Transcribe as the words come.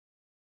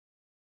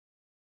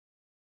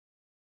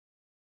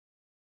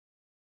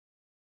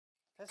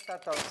Let's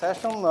start our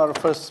session. Our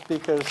first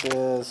speaker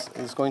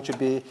is going to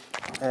be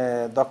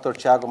Dr.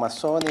 Tiago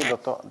Massoni,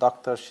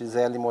 Dr.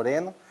 Gisele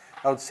Moreno.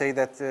 I would say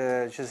that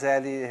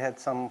Gisele had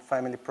some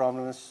family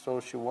problems, so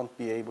she won't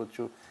be able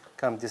to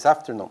come this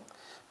afternoon.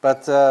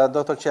 But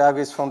Dr. Tiago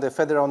is from the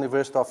Federal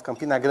University of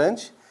Campina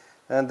Grande,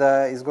 and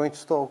is going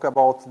to talk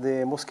about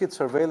the mosquito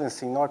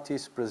surveillance in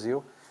Northeast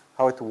Brazil,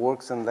 how it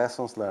works, and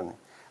lessons learned.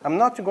 I'm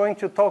not going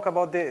to talk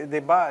about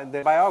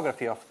the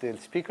biography of the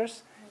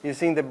speakers.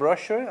 It's in the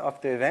brochure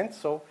of the event,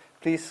 so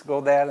please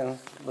go there and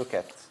look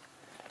at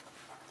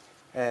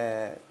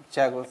it.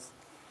 Tiago,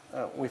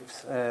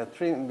 with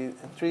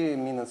 3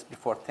 minutes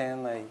before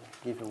 10, I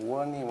give you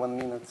warning, 1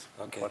 minute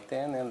before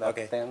 10, and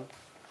at 10,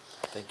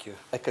 thank you.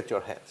 I cut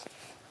your head.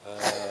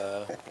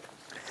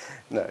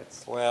 No,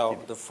 well,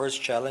 the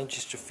first challenge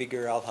is to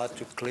figure out how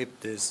to clip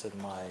this in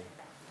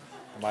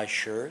my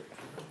shirt.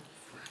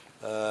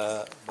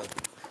 But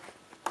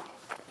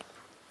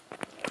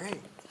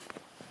great.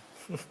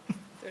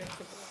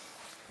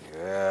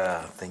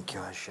 Yeah, thank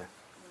you, Asha.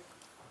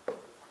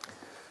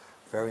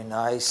 Very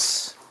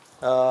nice.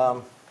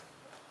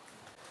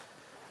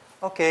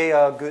 Okay,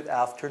 good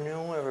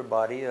afternoon,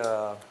 everybody.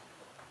 I'm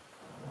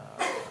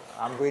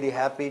really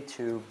happy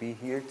to be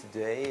here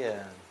today,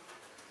 and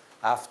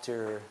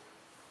after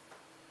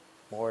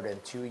more than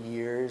 2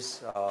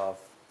 years of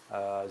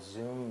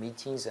Zoom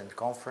meetings and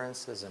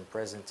conferences and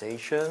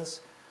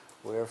presentations,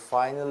 we're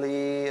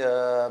finally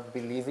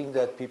believing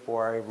that people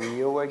are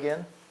real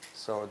again.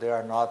 So they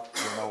are not,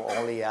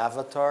 only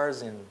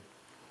avatars in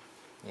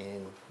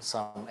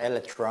some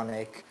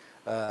electronic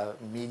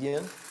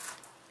medium.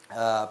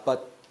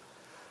 But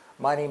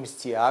my name is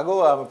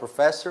Tiago. I'm a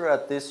professor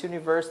at this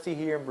university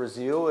here in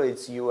Brazil.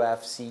 It's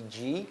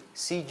UFCG.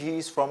 CG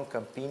is from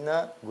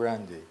Campina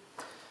Grande.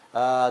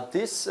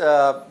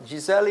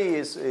 Gisele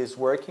is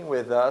working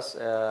with us.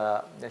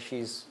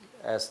 She's,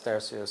 as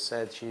Tercio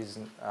said, she's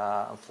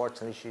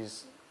unfortunately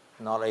she's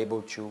not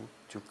able to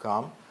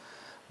come.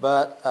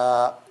 But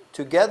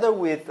together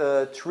with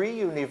 3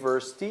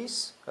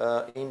 universities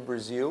in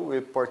Brazil, we're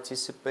part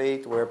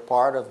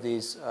of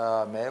this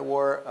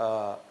Medwar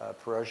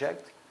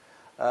project.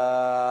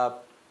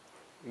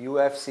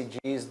 UFCG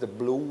is the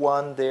blue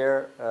one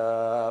there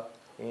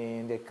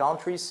in the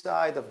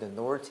countryside of the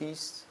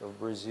northeast of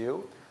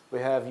Brazil. We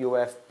have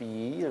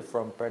UFPE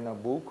from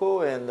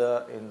Pernambuco in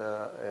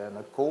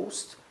the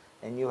coast,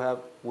 and we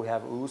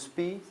have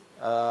USP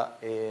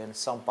in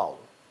São Paulo.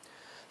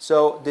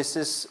 So this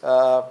is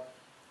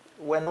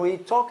when we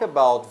talk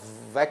about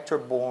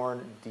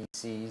vector-borne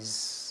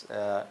disease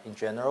in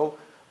general,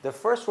 the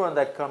first one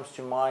that comes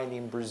to mind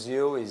in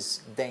Brazil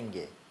is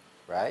dengue,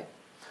 right?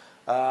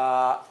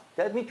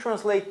 Let me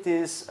translate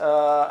this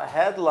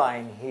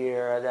headline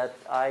here that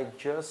I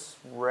just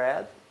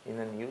read in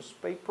a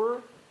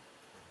newspaper.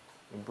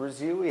 In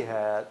Brazil, we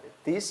had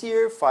this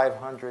year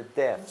 500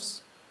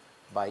 deaths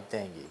by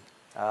dengue.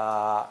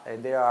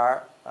 And there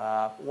are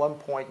 1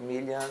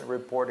 million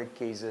reported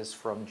cases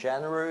from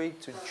January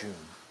to June.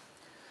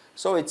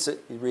 So it's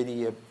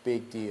really a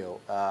big deal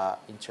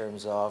in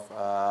terms of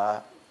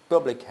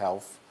public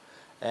health,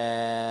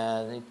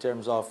 and in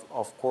terms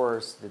of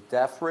course, the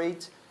death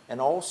rate,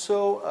 and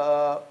also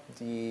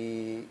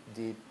the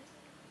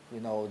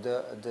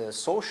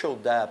social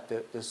debt,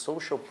 the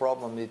social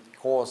problem it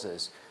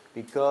causes,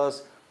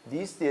 because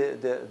the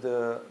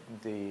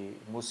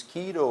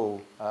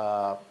mosquito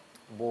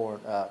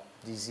borne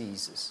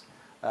diseases,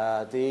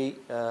 they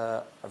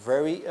are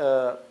very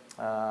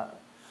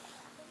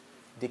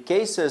the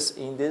cases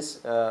in this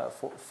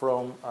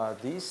from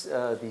these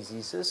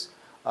diseases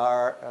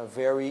are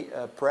very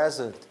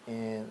present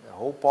in the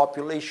whole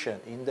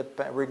population,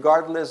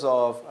 regardless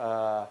of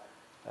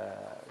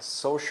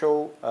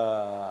social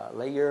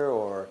layer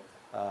or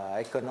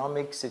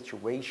economic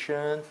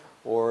situation,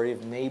 or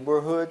if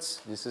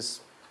neighborhoods. This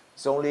is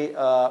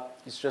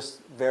it's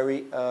just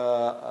very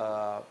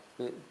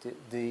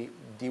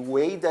the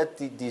way that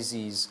the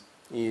disease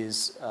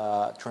is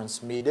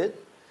transmitted.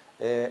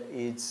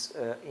 It's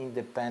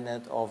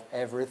independent of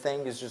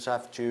everything. You just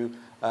have to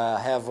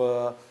have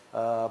a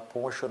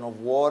portion of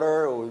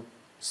water or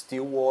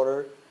still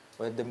water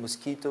where the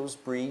mosquitoes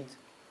breed,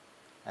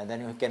 and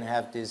then you can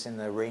have this in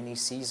the rainy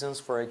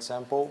seasons, for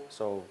example.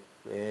 So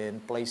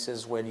in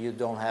places where you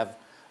don't have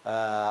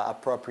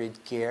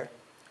appropriate care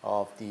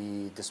of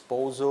the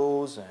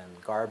disposals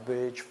and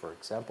garbage, for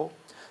example.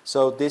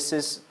 So this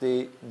is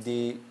the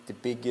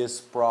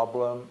biggest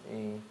problem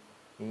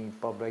in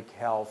public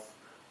health.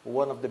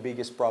 One of the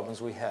biggest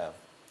problems we have.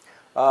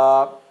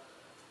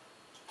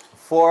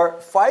 For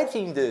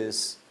fighting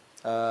this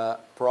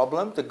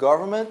problem, the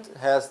government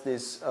has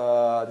this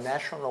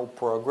national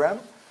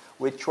program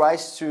which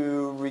tries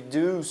to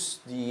reduce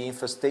the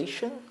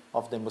infestation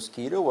of the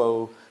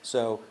mosquito.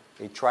 So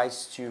it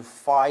tries to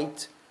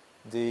fight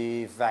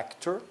the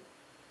vector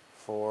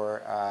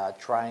for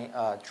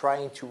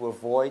trying to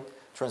avoid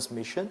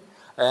transmission,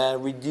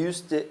 and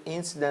reduce the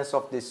incidence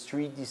of these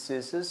 3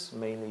 diseases,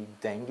 mainly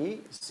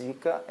dengue,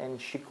 Zika, and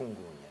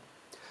chikungunya.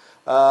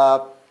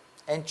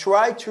 And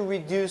try to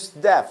reduce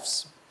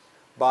deaths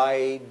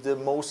by the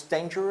most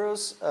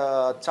dangerous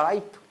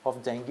type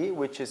of dengue,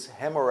 which is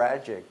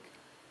hemorrhagic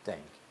dengue,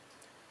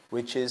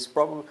 which is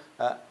probably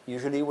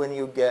usually when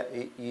you get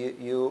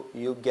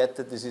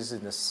the disease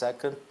in the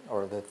second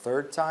or the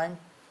third time,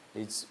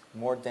 it's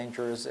more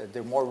dangerous.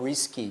 They're more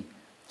risky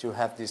to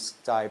have this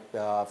type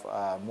of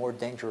more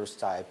dangerous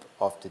type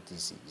of the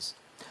disease.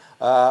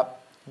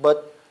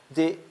 But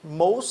the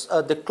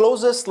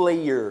closest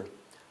layer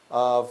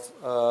of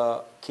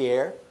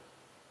care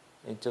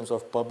in terms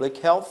of public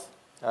health,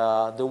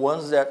 the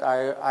ones that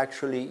are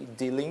actually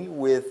dealing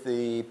with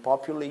the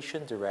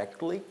population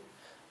directly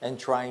and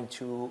trying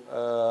to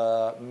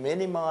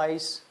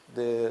minimize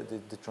the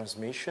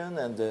transmission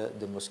and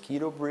the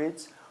mosquito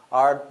breeds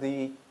are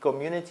the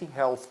community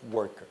health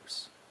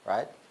workers,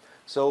 right?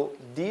 So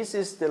this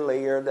is the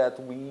layer that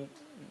we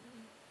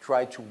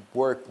try to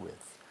work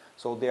with.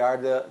 So they are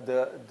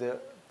the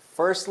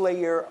first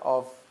layer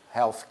of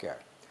healthcare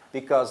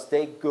because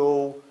they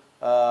go,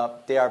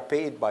 they are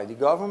paid by the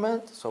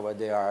government, so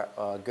they are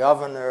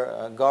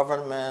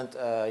government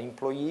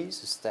employees,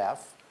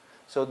 staff.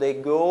 So they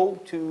go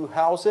to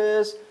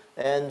houses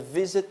and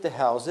visit the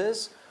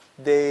houses.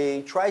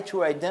 They try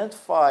to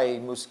identify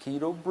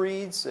mosquito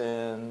breeds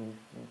and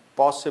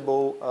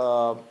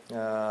possible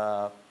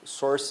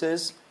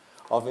sources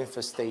of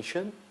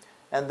infestation.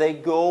 And they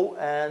go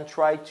and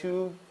try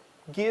to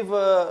give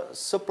a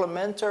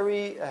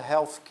supplementary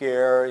health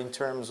care in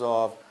terms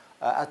of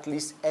at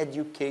least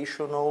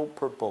educational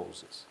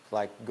purposes,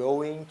 like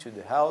going to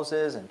the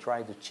houses and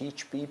trying to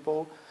teach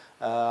people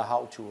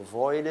how to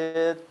avoid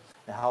it,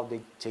 and how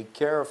they take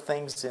care of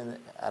things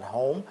at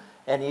home,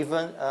 and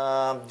even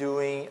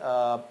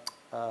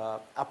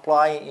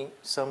applying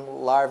some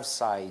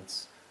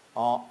larvicides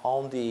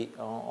on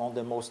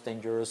the most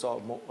dangerous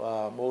or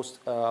most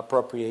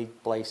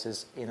appropriate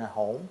places in a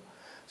home.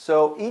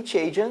 So each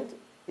agent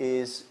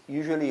is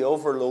usually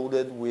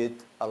overloaded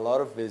with a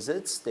lot of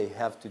visits they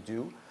have to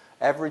do.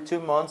 Every 2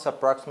 months,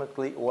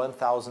 approximately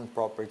 1,000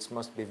 properties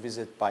must be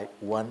visited by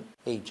one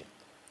agent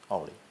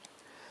only.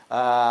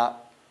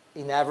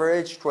 In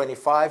average,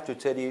 25 to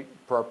 30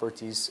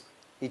 properties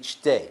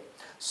each day.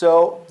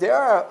 So there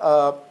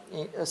are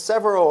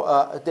several,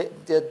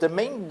 the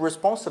main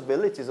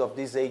responsibilities of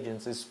these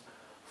agents is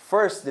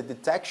first the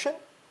detection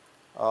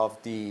of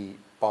the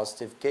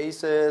positive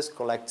cases,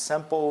 collect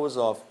samples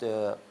of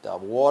the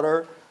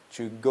water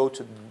to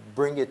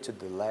bring it to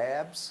the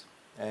labs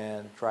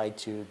and try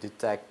to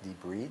detect the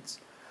breeds,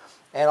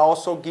 and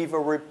also give a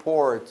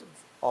report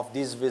of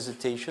these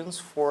visitations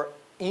for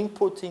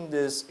inputting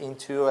this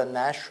into a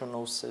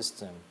national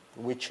system,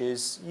 which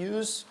is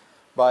used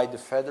by the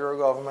federal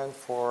government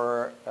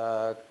for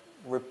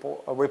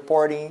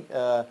reporting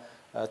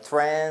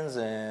trends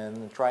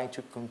and trying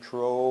to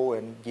control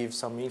and give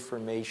some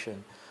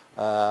information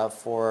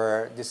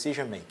for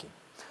decision making.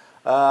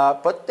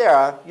 But there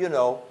are,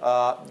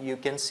 you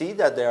can see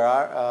that there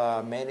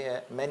are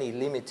many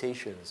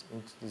limitations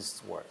in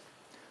this work.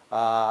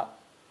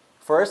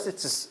 First,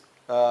 it's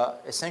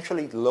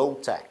essentially low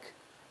tech.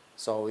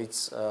 So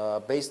it's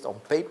based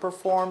on paper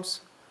forms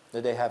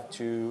that they have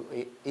to,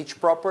 each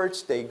property,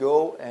 they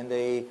go and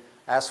they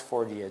ask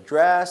for the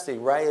address, they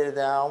write it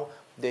down,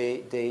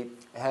 they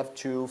have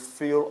to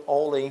fill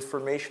all the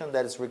information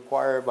that is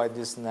required by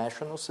this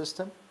national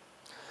system.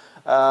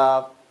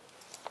 But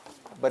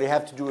they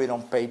have to do it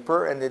on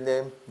paper, and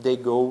then they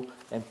go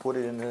and put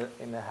it in the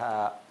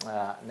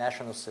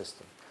national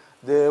system.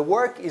 The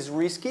work is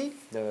risky.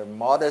 There are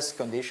modest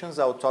conditions.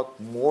 I'll talk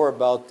more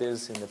about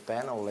this in the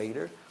panel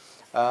later.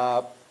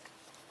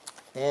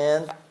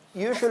 And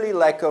usually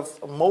lack of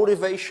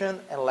motivation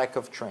and lack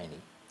of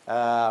training.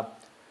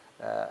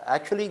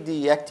 Actually,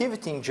 the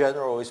activity in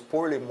general is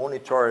poorly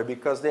monitored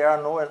because there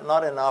are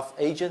not enough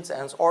agents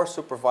or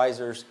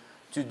supervisors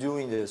to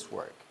doing this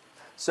work.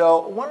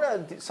 So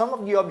some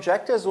of the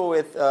objectives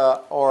with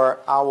our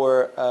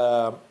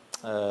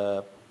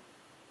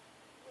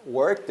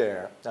work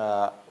there,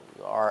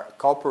 our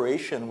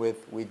cooperation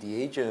with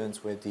the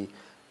agents, with the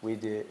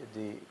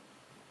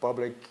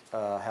public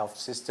health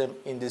system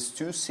in these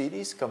two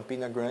cities,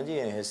 Campina Grande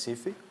and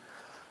Recife,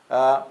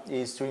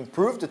 is to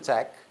improve the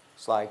tech.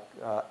 It's like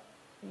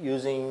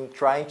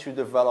trying to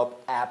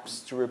develop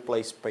apps to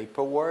replace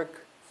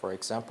paperwork, for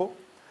example.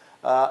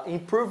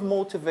 Improve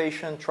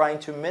motivation, trying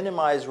to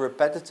minimize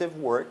repetitive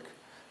work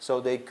so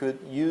they could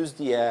use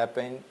the app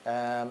and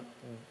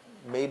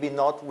maybe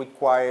not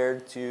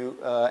required to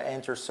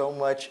enter so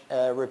much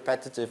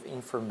repetitive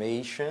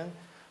information.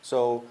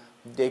 So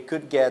they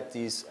could get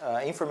this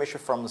information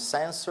from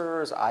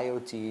sensors,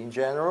 IoT in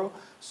general,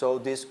 so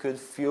this could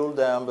fill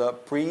them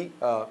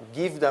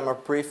give them a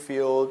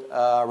pre-filled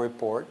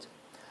report.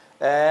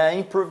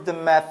 Improve the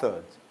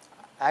method.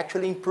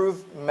 Actually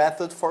improve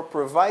method for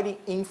providing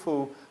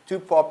info to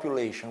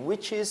population,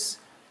 which is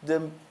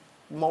the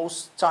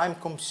most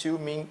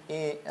time-consuming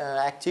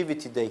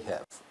activity they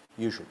have,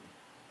 usually.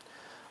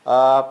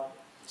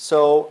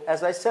 So,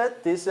 as I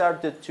said, these are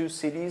the two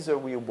cities that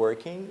we're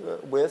working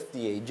with,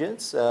 the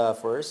agents.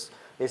 First,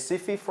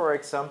 Recife, for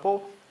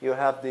example, you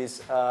have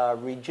these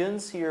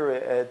regions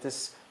here.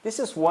 This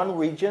is one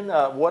region,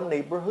 one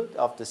neighborhood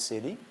of the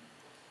city,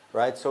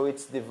 right? So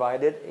it's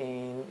divided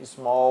in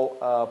small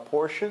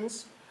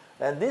portions,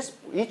 and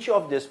each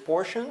of these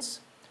portions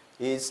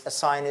is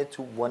assigned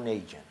to one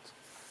agent.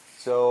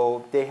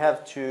 So they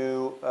have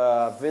to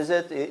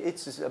visit.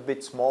 It's a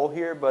bit small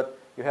here, but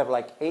you have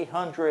like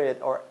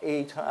 800 or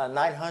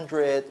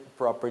 900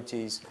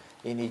 properties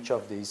in each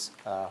of these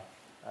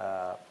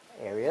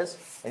areas.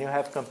 And you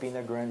have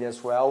Campina Grande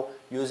as well,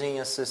 using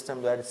a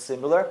system that is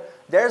similar.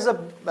 There's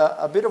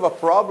a bit of a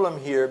problem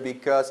here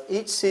because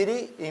each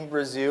city in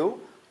Brazil,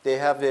 they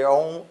have their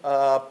own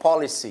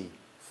policy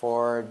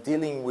for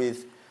dealing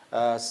with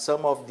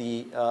some of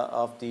the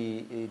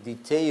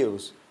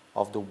details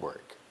of the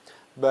work.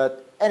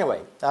 But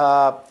anyway,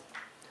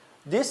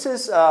 this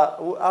is,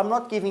 I'm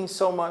not giving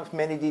so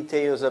many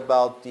details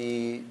about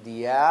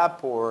the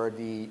app or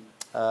the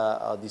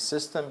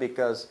system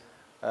because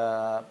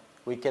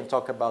we can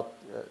talk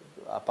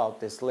about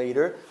this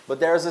later. But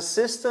there's a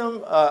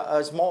system,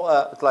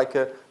 like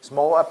a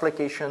small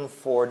application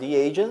for the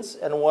agents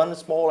and one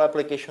small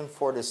application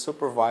for the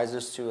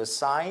supervisors to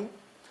assign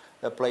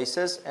the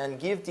places and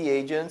give the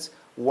agents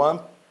one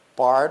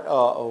part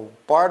of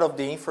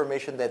the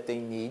information that they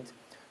need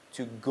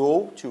to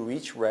go to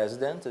each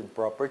resident and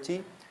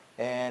property,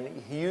 and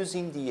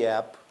using the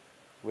app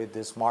with the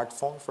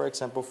smartphone, for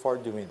example, for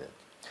doing that.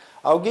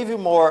 I'll give you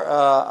more,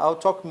 I'll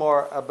talk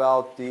more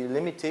about the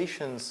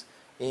limitations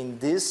in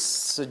these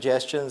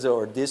suggestions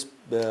or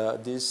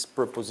these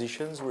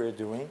propositions we're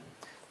doing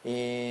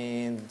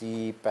in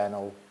the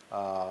panel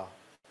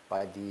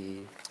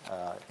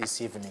this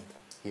evening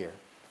here.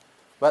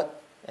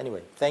 But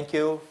anyway, thank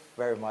you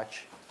very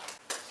much.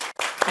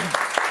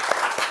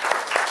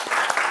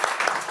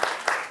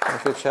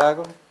 Thank you,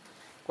 Thiago.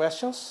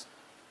 Questions?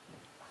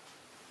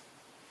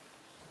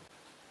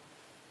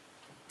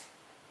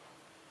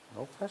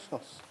 No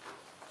questions.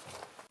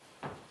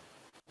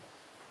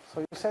 So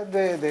you said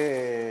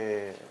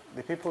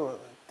the people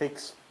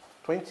takes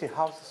 20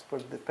 houses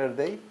per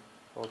day?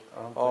 Or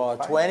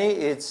around 20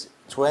 is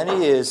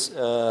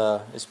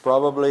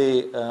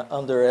probably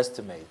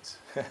underestimate.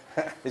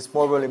 It's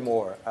probably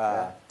more,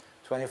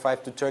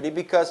 25 to 30,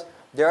 because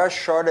there are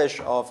shortage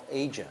of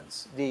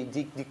agents. The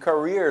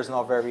career is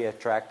not very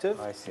attractive,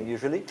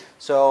 usually.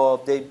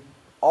 So they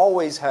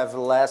always have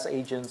less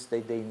agents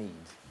that they need.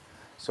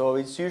 So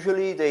it's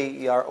usually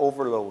they are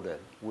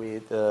overloaded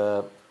with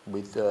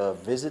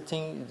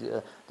visiting.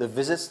 The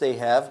visits they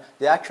have,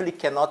 they actually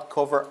cannot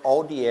cover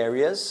all the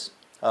areas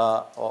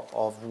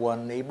of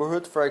one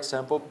neighborhood, for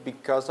example,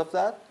 because of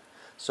that.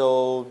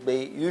 So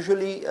they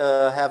usually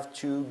have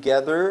to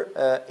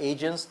gather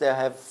agents that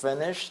have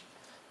finished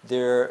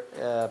their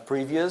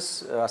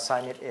previous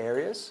assigned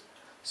areas.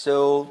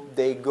 So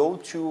they go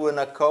to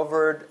a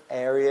covered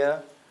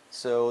area,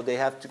 so they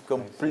have to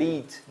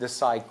complete the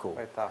cycle.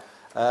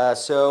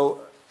 So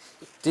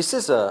this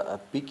is a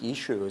big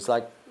issue. It's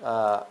like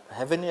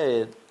having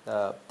the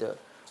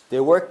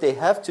work they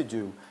have to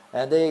do,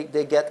 and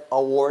they get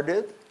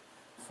awarded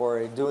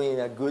for doing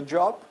a good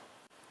job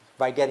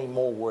by getting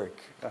more work,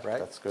 right?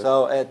 That's good.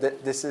 So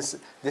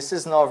this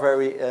is not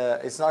very.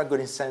 It's not a good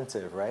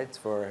incentive, right,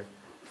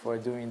 for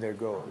doing their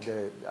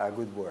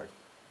good work.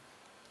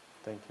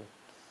 Thank you.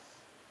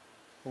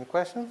 Any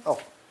question? Oh,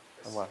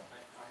 yes, I have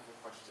a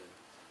question.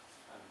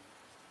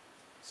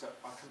 So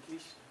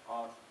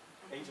are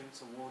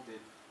agents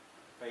awarded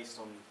based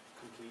on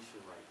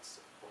completion rates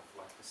of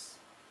like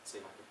say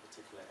like a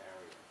particular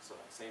area? So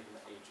like say if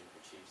an agent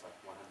achieves like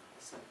 100%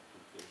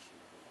 completion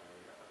of an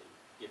area, are they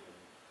given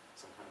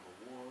some kind of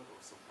award or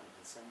some kind of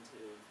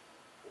incentive,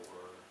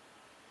 or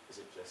is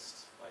it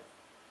just like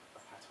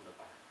a pat on the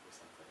back or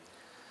something?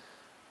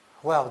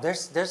 Well,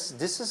 this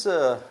is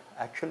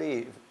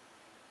actually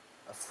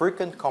a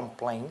frequent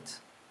complaint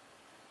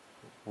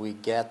we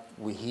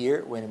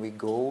hear when we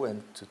go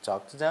and to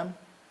talk to them,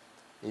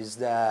 is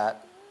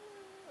that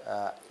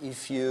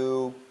if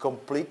you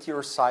complete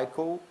your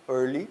cycle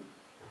early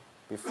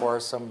before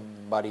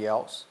somebody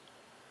else,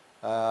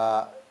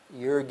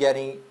 you're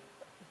getting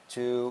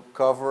to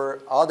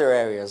cover other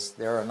areas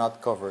that are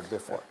not covered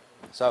before.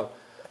 So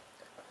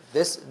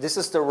this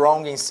is the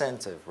wrong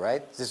incentive,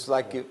 right? This is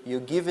like you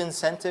give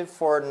incentive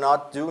for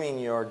not doing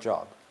your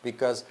job,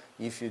 because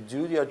if you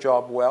do your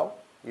job well,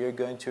 you're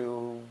going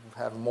to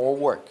have more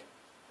work.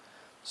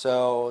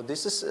 So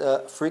this is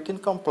a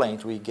frequent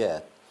complaint we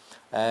get.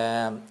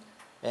 And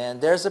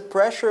there's a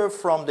pressure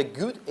from the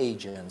good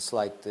agents,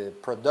 like the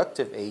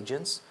productive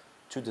agents,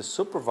 to the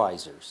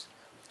supervisors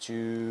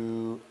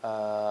to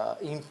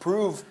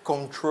improve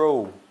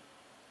control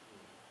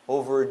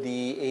over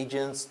the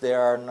agents that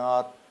are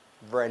not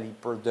very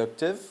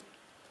productive.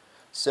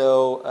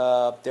 So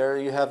there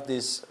you have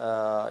this,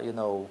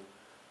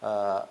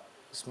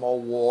 small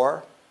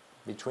war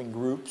between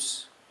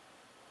groups,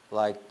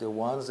 like the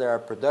ones that are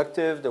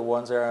productive, the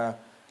ones that are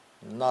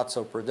not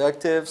so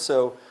productive.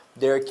 So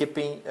they're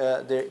keeping,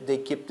 they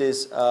keep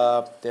this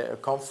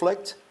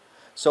conflict.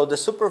 So the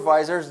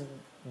supervisors,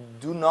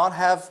 do not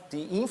have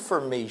the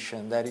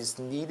information that is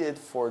needed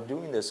for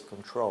doing this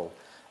control.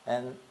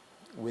 And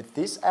with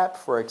this app,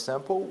 for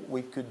example,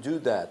 we could do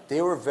that.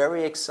 They were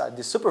very excited,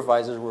 the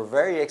supervisors were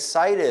very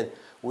excited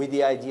with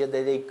the idea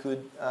that they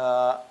could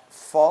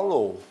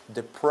follow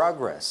the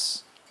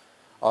progress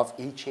of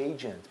each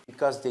agent,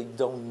 because they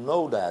don't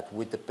know that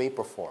with the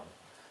paper form.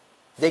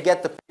 They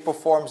get the paper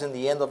forms in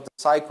the end of the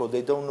cycle.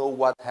 They don't know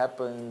what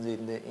happens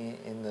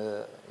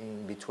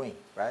in between,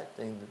 right?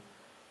 In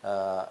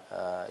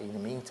the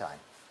meantime.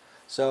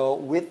 So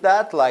with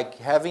that, like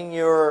having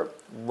your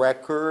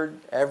record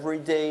every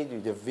day,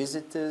 the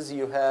visitors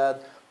you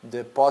had,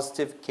 the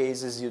positive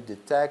cases you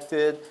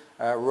detected,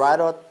 right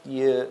out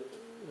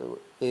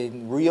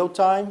in real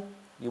time,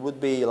 it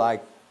would be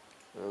like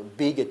a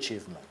big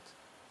achievement.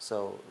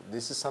 So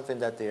this is something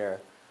that they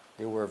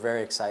were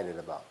very excited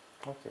about.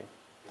 Okay.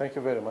 Thank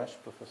you very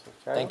much, Professor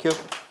Thiago. Thank you.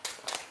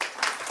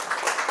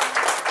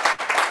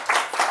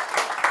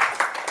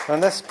 Our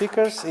next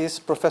speaker is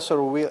Professor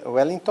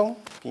Wellington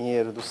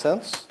Pinheiro dos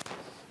Santos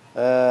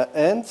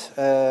and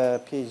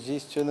PhD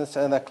student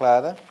Ana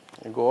Clara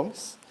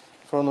Gomes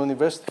from the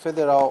University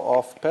Federal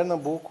of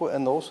Pernambuco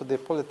and also the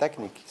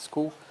Polytechnic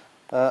School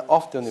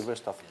of the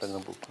University of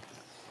Pernambuco.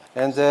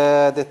 And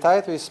the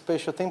title is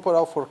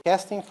Spatiotemporal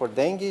Forecasting for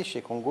Dengue,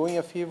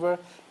 Chikungunya fever,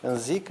 and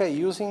Zika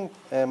using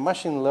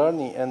machine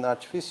learning and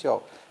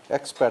artificial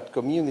expert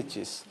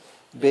communities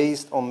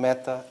based on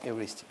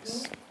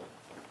meta-heuristics.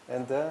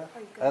 And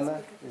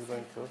Anna is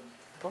going to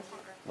talk.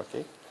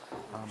 Okay.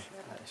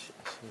 She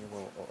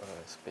will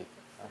speak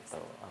after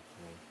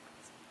me.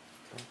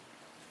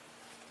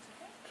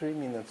 3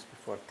 minutes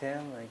before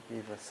 10, I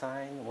give a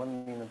sign.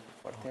 1 minute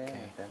before 10, Okay.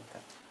 and then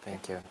 10.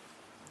 Thank you.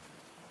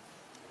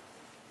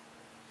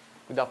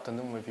 Good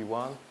afternoon,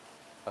 everyone.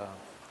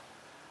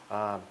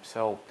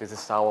 So this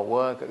is our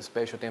work,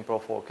 spatial temporal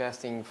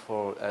forecasting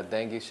for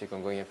dengue,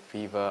 chikungunya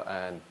fever,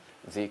 and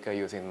Zika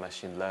using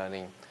machine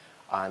learning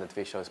and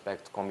artificial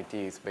spectrum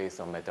committees based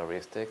on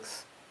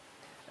meta-heuristics.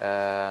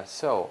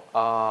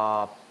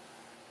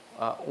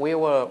 We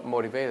were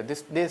motivated.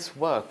 This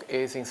work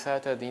is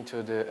inserted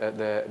into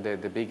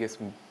the biggest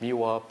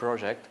MIWA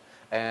project,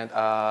 and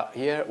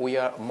here we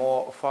are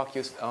more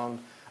focused on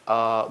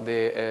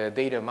the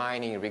data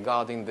mining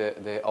regarding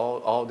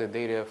all the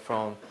data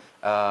from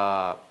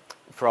the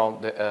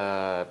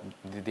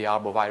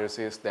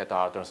arboviruses that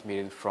are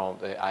transmitted from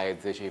the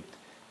Aedes aegypti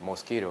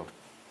mosquito.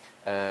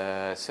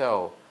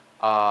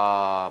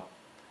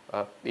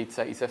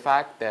 It's a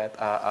fact that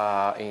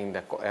in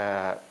the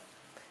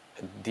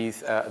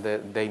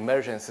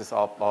emergences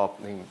of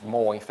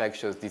more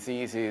infectious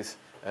diseases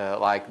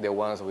like the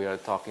ones we are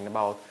talking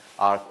about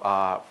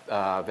are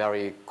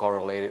very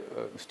correlated,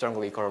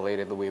 strongly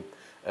correlated with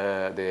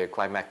the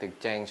climatic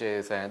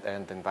changes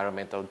and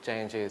environmental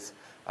changes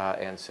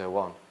and so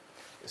on.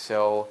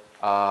 So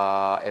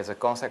as a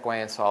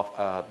consequence of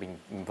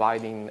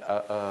inviting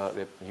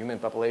the human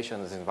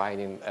populations,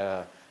 inviting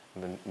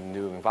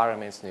new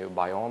environments, new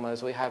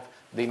biomes, we have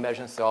the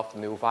emergence of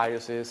new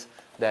viruses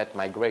that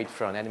migrate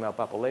from animal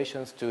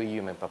populations to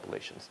human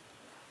populations.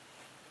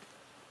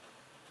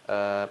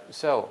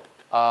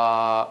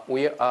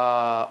 We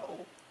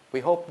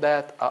hope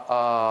that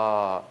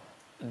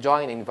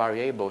joining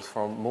variables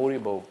from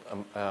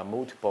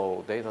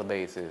multiple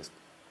databases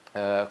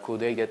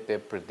could get the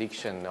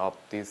prediction of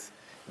these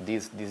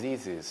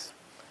diseases.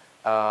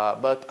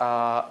 But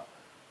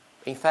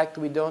in fact,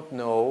 we don't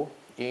know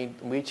in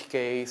which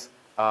case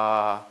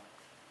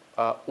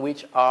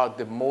which are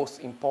the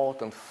most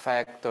important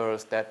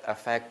factors that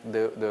affect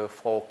the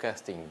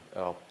forecasting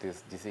of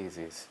these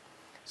diseases.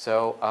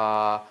 So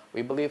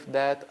we believe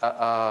that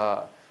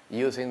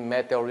using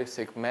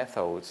meta-heuristic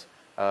methods,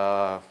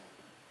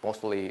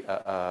 mostly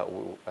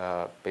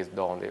based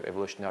on the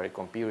evolutionary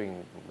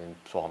computing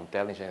from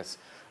intelligence,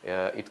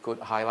 it could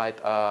highlight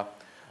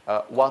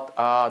what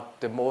are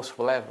the most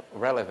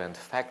relevant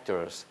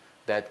factors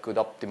that could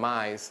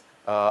optimize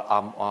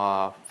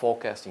our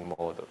forecasting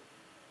model.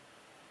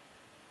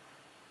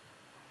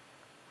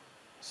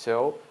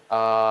 So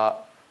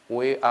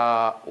we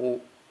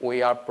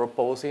are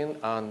proposing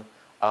an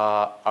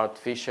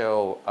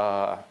artificial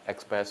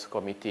experts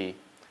committee,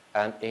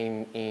 and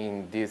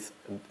in this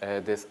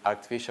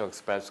artificial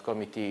experts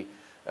committee,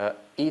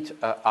 each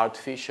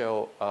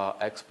artificial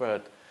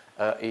expert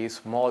is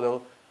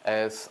modeled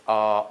as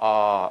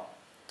an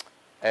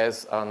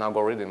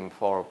algorithm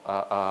for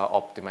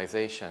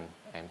optimization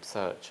and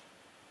search.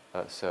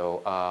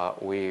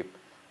 We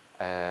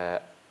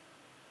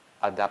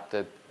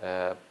adapted,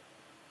 I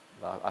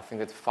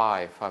think it's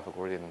five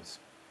algorithms.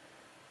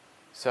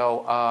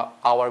 So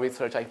our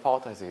research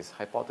hypothesis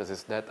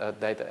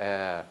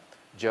that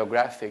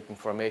geographic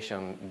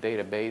information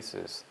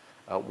databases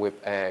with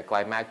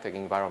climatic,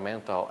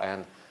 environmental,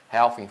 and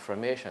health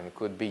information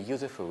could be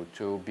useful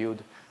to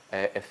build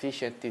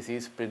efficient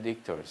disease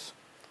predictors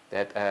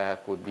that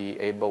could be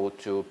able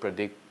to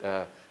predict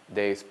the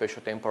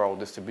spatiotemporal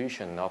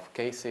distribution of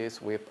cases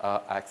with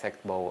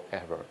acceptable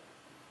error.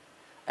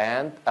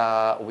 And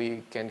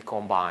we can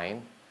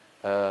combine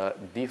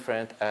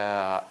different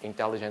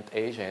intelligent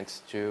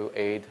agents to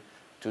aid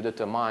to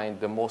determine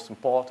the most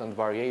important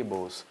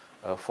variables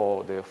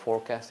for the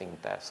forecasting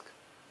task.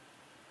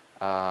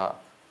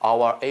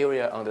 Our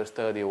area under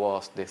study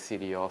was the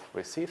city of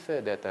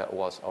Recife that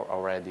was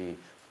already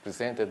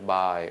presented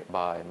by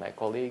my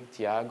colleague,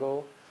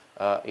 Tiago.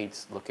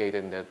 It's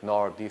located in the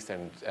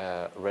northeastern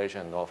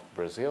region of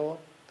Brazil.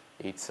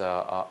 It's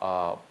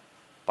a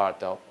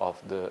part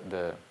of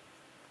the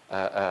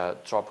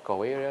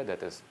tropical area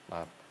that is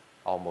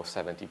almost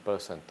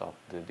 70% of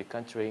the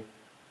country.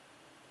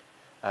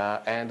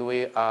 And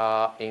we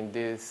in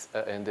this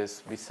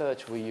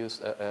research we use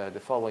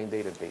the following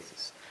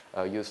databases.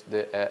 Use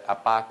the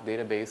APAC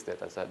database,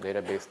 that is a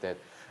database that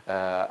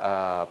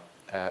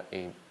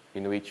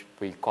in which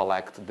we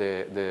collect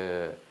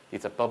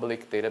it's a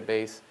public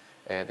database,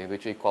 and in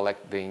which we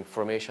collect the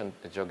information,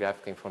 the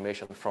geographic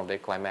information from the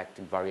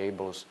climatic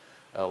variables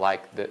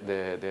like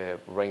the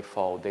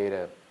rainfall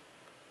data,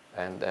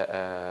 and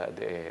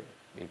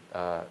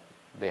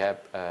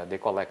they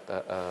collect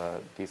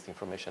this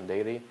information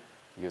daily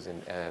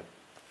using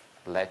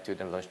latitude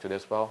and longitude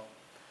as well.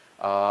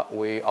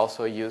 We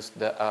also use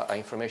the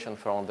information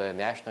from the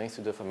National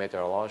Institute of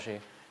Meteorology,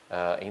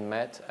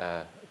 INMET,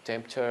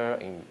 temperature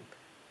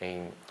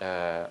in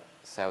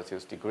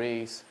Celsius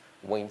degrees,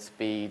 wind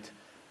speed,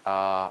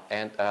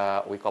 and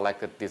we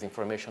collected this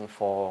information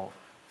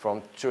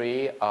from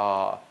 3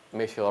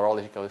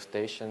 meteorological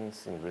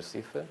stations in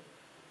Recife.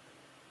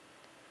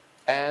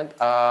 And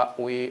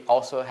we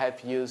also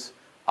have used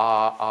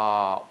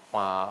a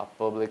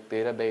public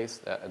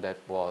database that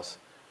was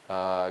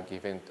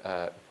given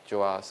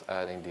to us.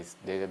 In this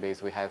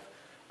database, we have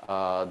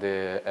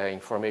the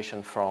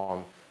information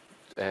from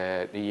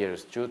the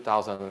years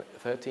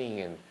 2013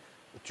 and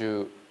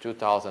to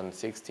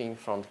 2016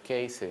 from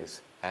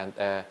cases, and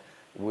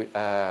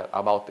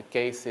about the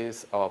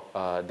cases of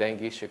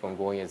dengue,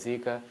 chikungunya,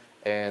 Zika,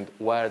 and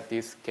where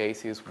these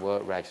cases were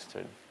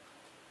registered.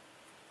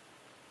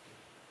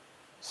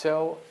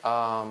 So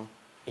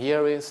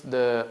here is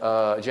the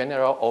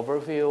general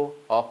overview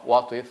of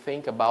what we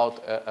think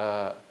about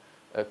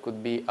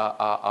could be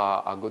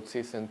a good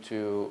system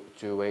to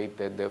aid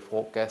the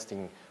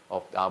forecasting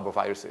of the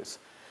arboviruses.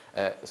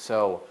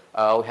 So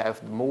we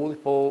have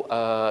multiple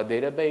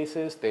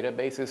databases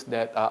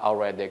that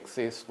already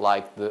exist,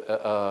 like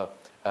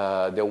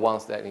the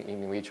ones that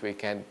in which we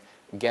can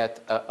get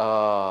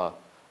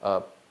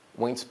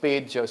wind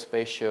speed,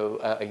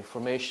 geospatial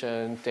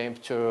information,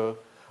 temperature,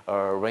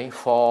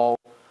 rainfall,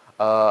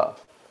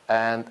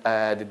 and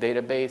the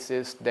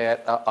databases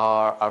that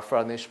are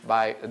furnished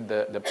by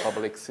the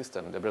public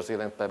system, the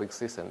Brazilian public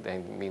system,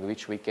 in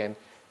which we can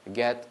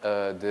get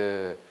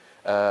the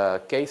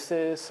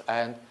cases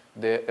and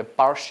the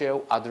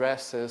partial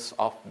addresses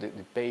of the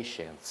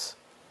patients.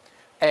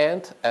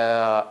 And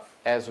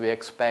as we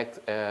expect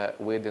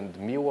within the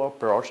MIWA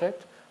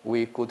project,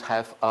 we could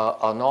have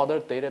another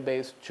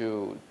database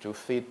to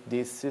fit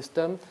this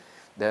system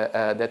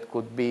that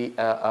could be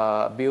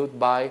built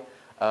by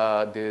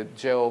the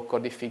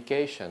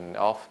geocodification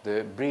of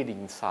the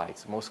breeding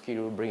sites,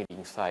 mosquito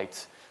breeding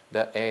sites.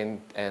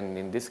 And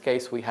in this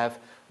case, we have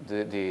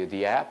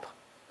the app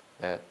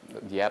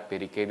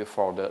dedicated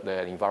for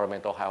the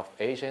environmental health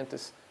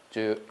agents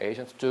to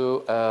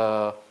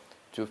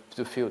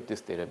fill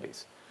this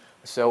database.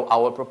 So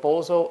our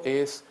proposal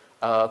is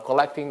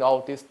collecting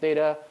all this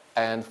data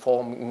and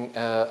forming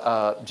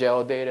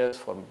geodata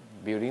from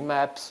building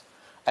maps,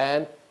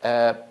 and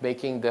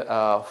making the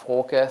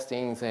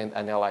forecastings and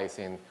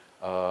analyzing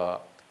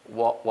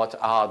what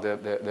are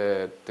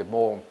the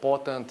more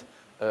important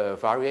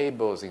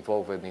variables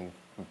involved in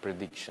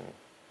prediction.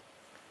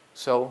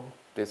 So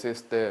this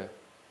is the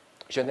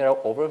general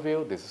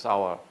overview. This is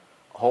our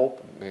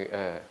hope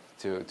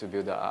to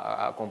build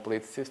a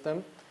complete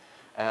system.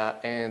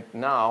 And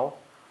now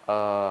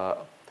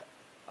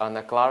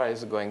Ana Clara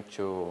is going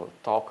to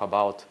talk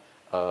about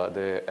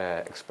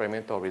the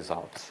experimental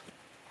results.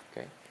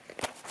 Okay.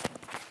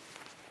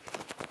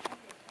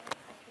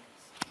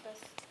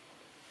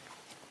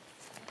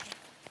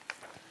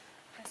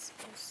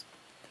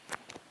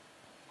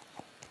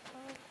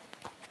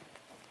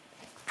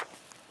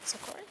 Is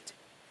it correct?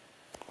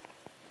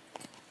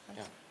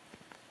 Yeah.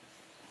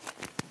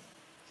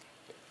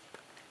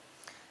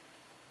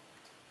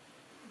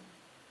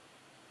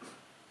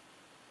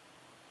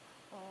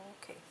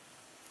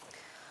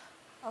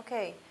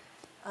 Okay.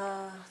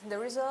 The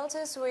results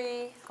is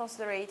we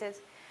considered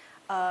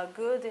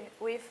good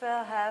with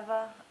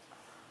have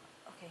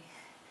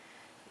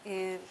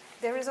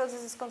the results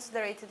is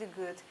considered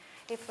good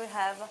if we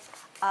have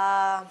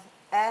a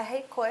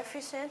R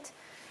coefficient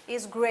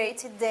is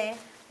greater than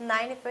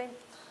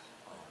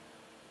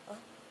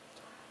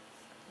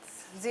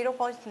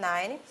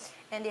 0.9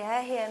 and the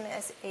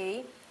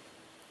RNSA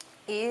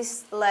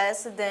is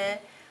less than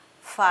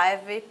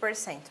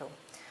 5%.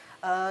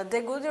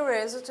 The good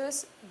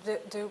results,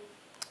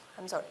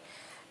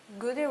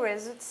 good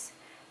results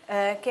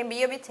can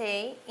be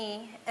obtained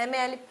in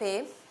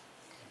MLP,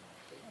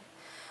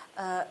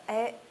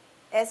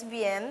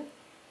 SBM,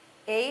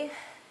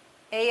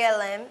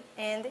 ALM,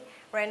 and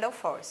random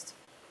forest.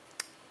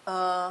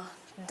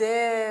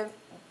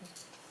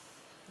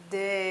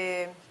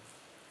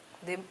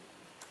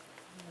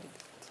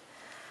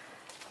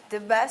 The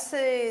best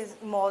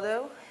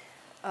model,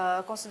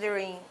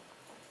 considering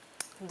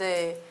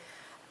the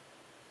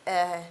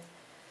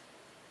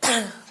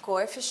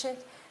coefficient,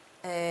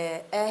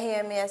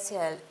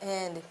 RMSL,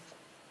 and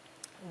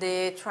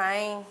the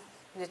trying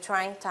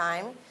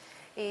time,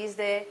 is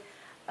the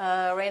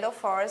random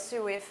forest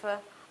with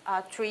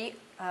a tree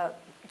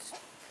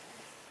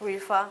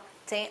with a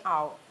 10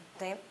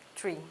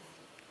 tree.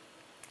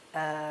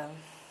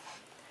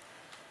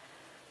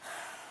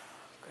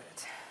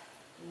 Good.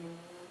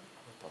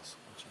 Posso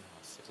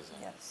continuar se quiser.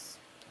 Yes.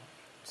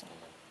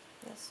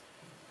 Yes.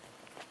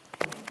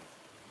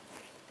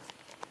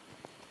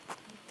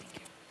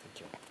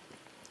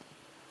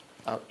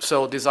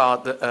 So these are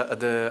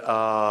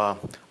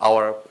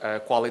our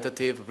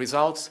qualitative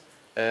results.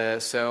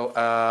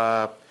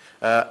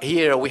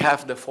 Here we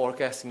have the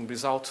forecasting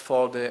results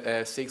for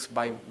the 6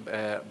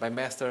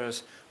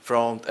 bimesters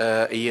from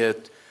year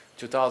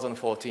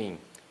 2014.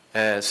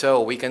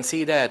 So we can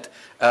see that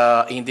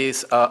in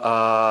these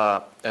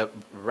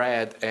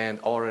red and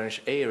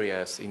orange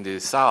areas in the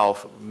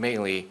south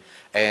mainly,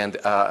 and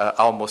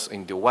almost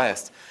in the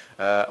west,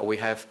 we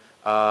have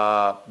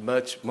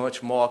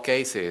much more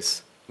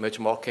cases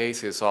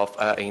of,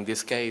 in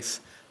this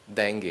case,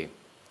 dengue.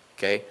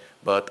 Okay,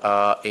 but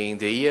in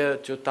the year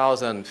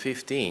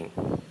 2015,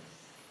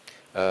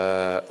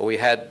 we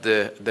had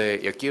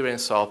the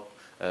occurrence of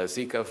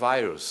Zika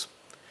virus.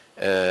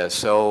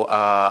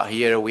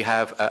 Here we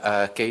have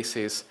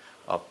cases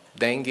of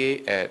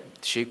dengue,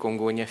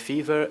 chikungunya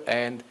fever,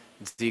 and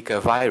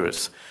Zika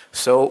virus.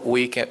 So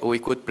we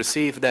could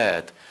perceive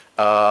that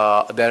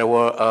there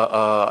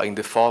were in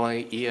the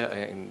following year,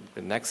 in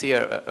the next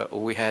year,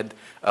 we had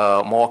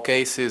more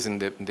cases in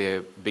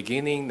the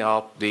beginning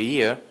of the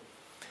year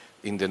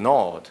in the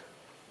north,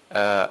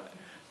 and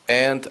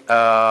in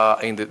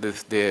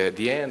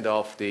the end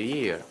of the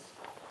year,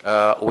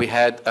 we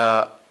had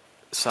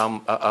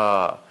some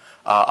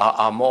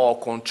a more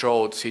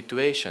controlled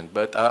situation.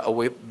 But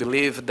we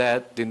believe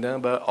that the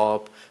number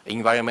of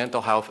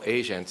environmental health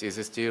agents is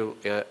still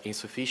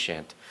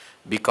insufficient,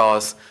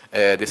 because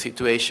the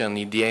situation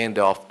in the end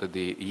of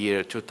the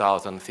year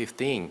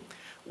 2015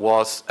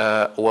 was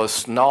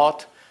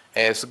not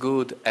as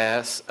good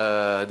as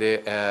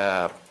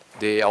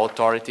the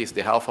authorities,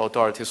 the health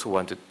authorities,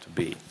 wanted to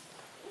be.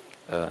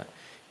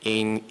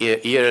 In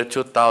year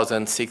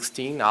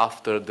 2016,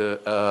 after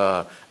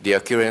the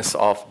occurrence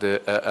of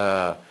the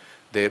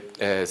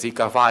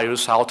Zika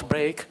virus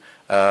outbreak,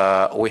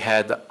 we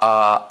had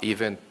an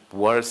even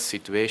worse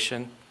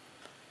situation.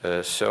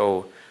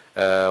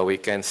 We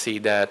can see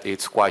that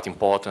it's quite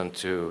important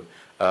to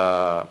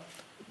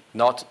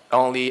not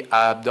only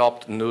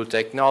adopt new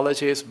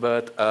technologies,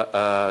 but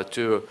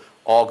to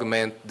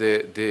augment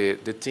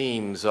the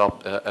teams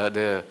of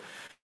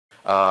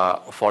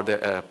for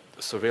the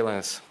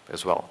surveillance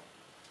as well.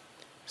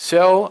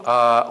 So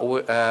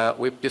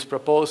with this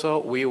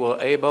proposal, we were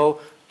able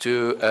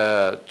to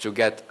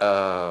get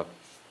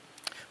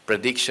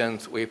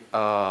predictions with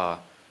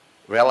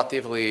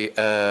relatively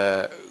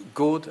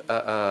good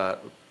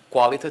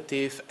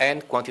qualitative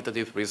and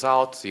quantitative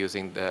results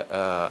using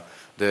the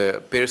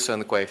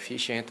Pearson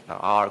coefficient,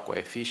 R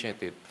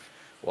coefficient. It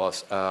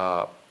was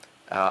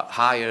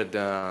higher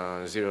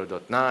than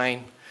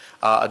 0.9,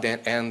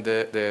 and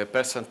the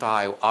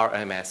percentile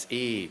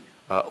RMSE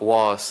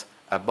was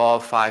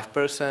above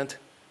 5%,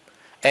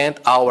 and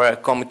our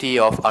committee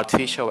of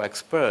artificial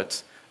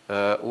experts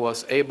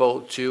was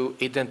able to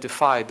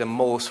identify the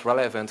most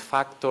relevant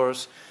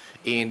factors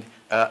in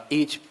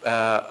each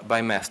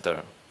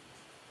bimester.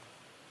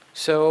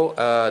 So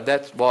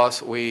that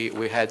was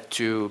we had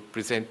to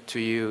present to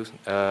you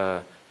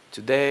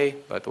today,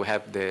 but we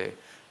have the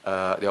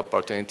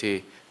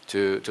opportunity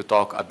to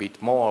talk a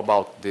bit more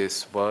about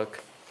this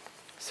work.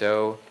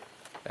 So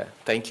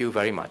thank you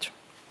very much.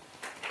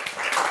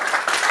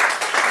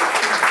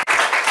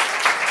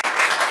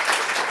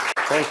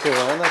 Thank you,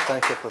 Ana.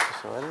 Thank you,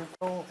 Professor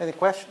Wellington. Any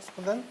questions for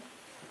them?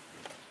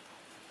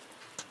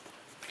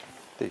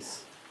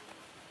 Please.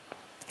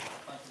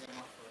 Thank you very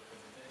much for the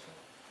presentation.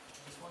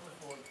 I just wonder,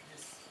 for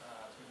this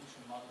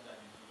prediction model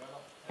that you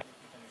developed, if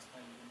you can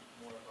explain a bit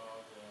more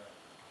about the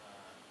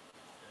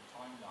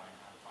timeline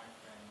and time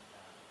frame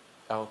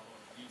for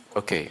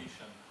okay.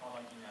 prediction, how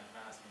long in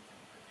advance we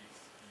can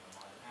predict in your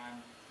model.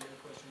 And the other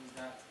question is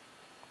that,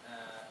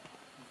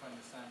 if I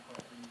understand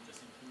correctly, you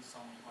just include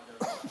some other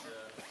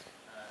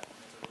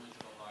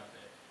meteorological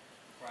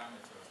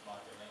parameters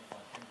like the rainfall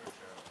and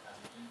temperature as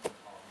an input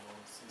of your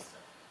system.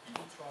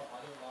 Did you try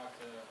other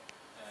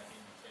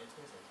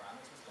indicators or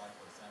parameters, like,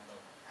 for example,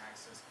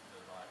 access to the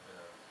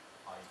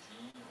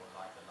hygiene or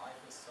the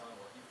lifestyle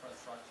or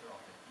infrastructure of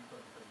the people,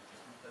 because you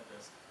just looked at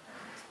this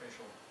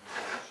special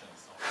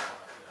regulations of the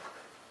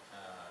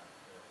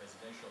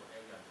residential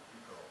area and the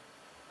people.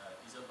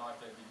 Is it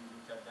did you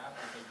look at that?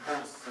 Because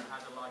you just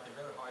had a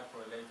very high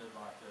correlated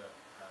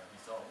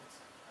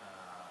results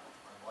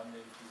wonder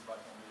if this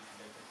body only is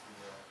related to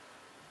the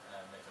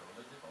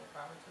meteorological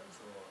parameters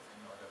or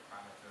any other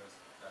parameters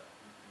that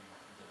would be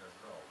included as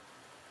well.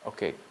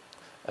 Okay,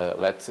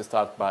 let's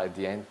start by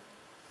the end.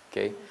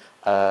 Okay,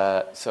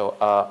 so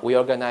we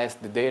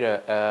organized the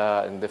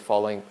data in the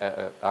following,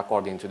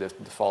 according to the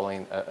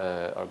following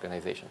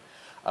organization.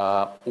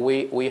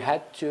 We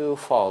had to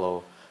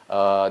follow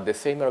the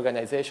same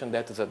organization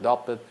that is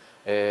adopted,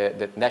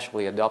 that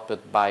nationally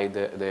adopted by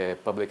the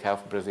public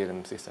health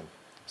Brazilian system.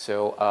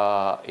 So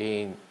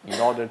in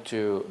order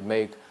to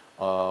make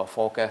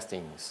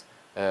forecastings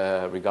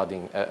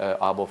regarding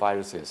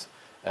arboviruses,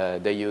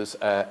 they use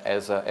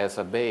as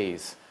a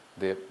base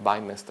the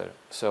bimester.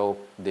 So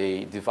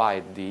they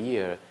divide the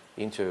year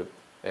into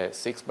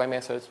 6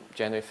 bimesters: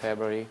 January,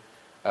 February,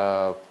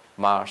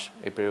 March,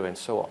 April, and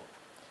so on.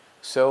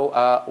 So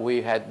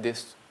we had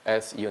this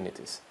as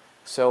units.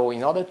 So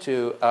in order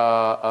to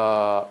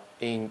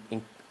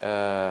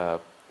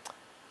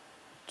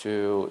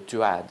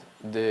add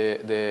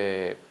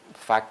the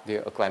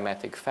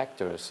climatic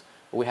factors,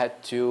 we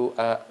had to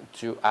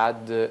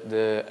add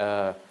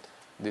the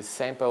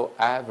sample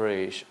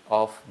average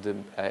of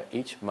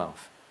each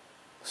month.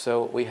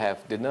 So we have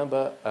the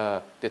number,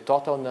 the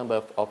total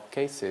number of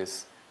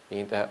cases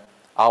in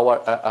our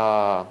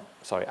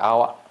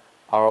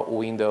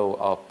window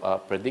of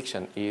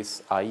prediction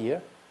is a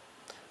year,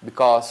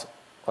 because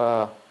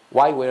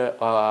why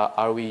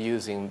are we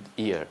using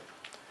year?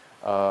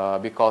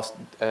 Because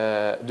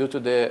due to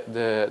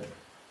the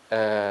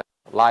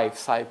life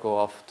cycle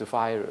of the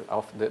virus,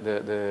 of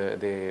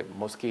the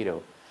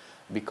mosquito,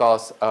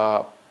 because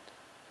the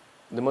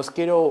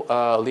mosquito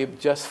lives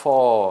just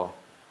for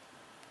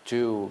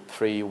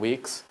 2-3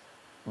 weeks,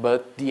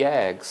 but the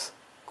eggs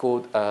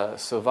could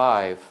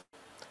survive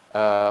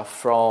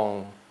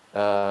from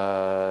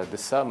the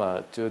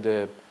summer to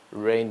the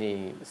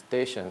rainy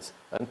stations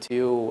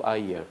until a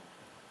year.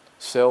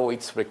 So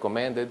it's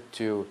recommended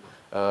to,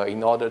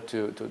 in order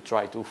to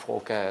try to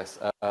forecast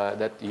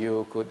that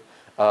you could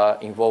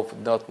involve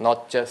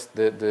not just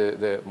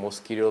the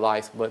mosquito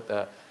life, but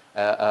the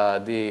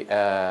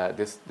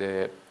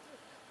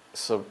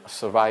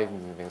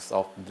survivance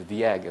of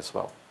the egg as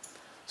well.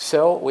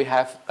 So we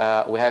have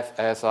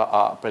as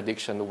a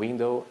prediction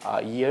window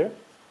a year,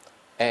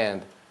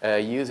 and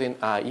using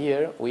a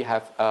year we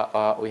have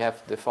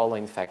the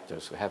following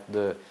factors. We have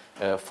the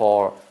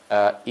for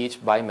each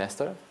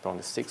bimester, from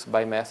the 6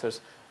 bimesters,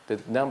 the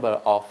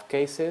number of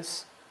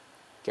cases,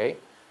 okay,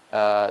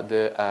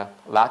 the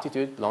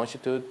latitude,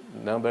 longitude,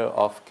 number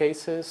of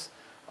cases,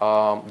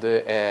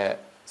 the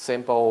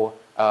sample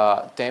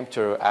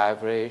temperature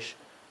average,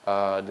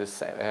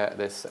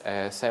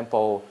 the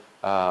sample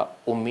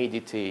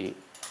humidity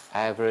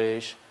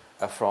average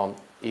from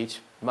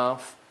each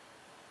month,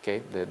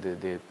 okay,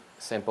 the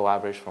sample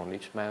average from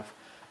each month,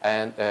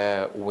 and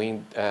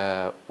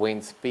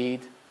wind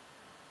speed.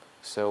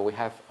 So we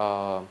have,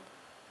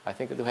 I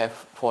think we have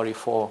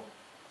 44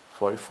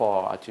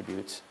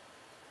 attributes,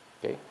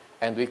 okay,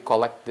 and we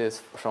collect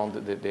this from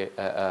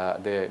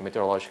the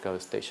meteorological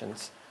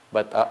stations.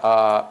 But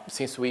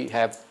since we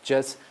have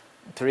just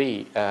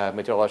 3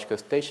 meteorological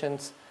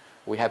stations,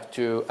 we have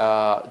to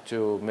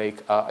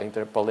make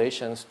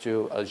interpolations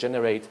to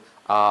generate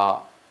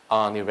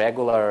an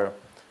irregular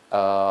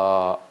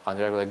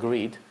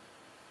grid,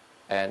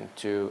 and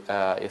to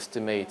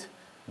estimate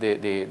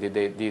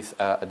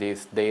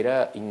this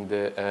data in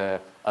the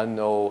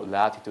unknown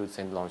latitudes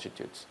and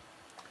longitudes.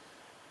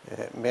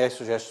 May I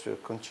suggest to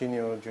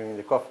continue during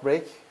the coffee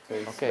break? So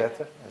it's Okay,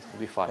 better. that will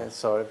be fine. And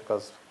sorry,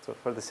 because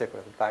for the sake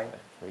of the time.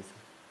 Please.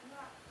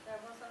 There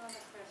was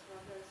another question.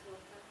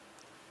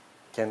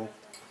 Can,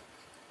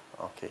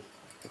 okay.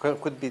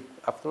 Could be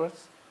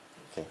afterwards?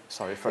 Okay.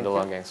 Sorry for Thank the you.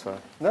 long answer.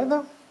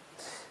 No.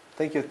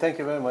 Thank you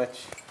very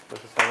much,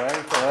 Professor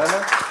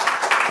Ana.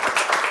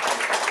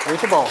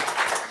 Muito bom.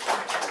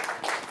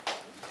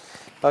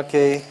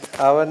 Okay,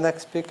 our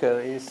next speaker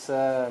is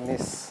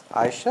Miss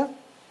Aisha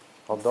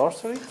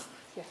Al-Dorsary,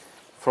 Yes.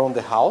 from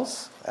the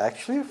house,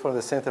 actually, from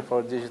the Center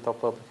for Digital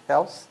Public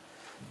Health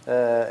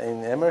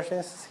in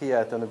Emergencies here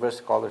at the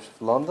University College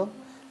of London.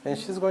 And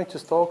she's going to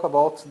talk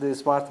about the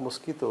smart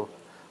mosquito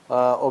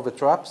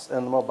overtraps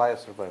and mobile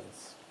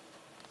surveillance.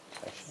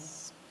 Aisha.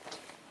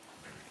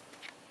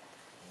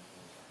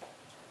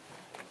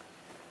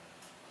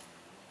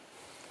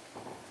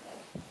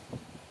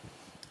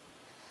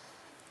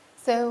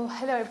 So,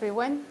 hello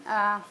everyone.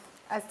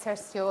 As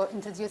Tercio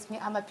introduced me,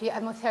 I'm a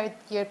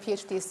third-year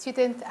PhD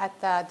student at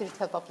the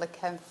Digital Public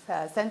Health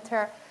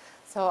Center.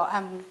 So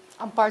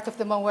I'm part of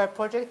the Monware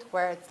project,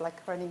 where it's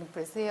like running in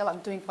Brazil. I'm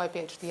doing my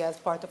PhD as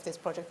part of this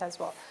project as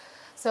well.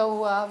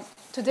 So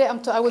today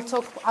I will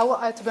talk.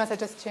 To be honest, I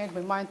just changed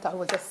my mind. I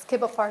will just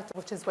skip a part,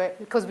 which is where,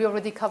 because we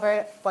already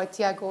covered by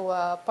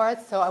Tiago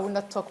part. So I will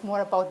not talk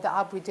more about the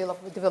app we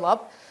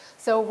develop.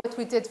 So what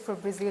we did for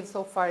Brazil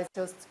so far is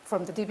just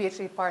from the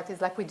DBHE part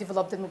is like we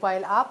developed a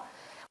mobile app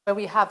where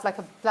we have like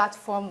a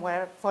platform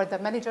where for the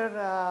manager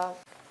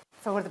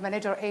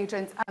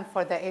agent and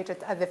for the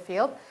agent at the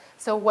field.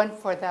 So one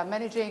for the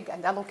managing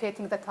and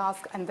allocating the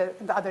task, and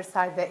the other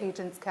side, the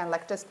agents can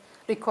like just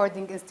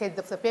recording instead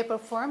of the paper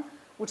form,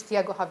 which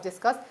Tiago have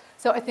discussed.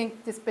 So I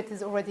think this bit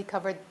is already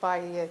covered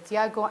by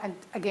Tiago. And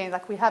again,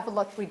 like we have a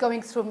lot, we're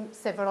going through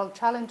several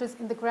challenges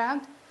in the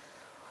ground.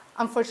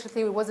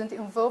 Unfortunately, we wasn't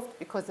involved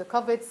because of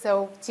COVID.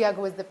 So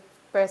Tiago is the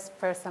first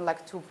person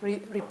like to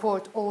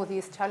report all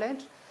these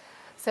challenges.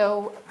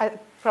 So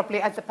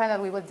probably at the panel,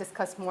 we will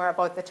discuss more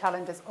about the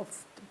challenges of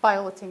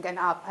piloting an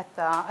app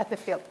at the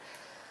field.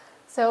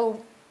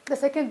 So the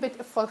second bit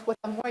of what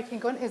I'm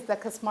working on is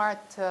like a smart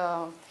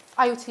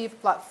IoT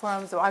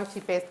platforms or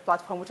IoT-based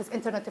platform, which is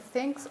Internet of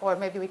Things, or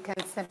maybe we can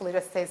simply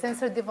just say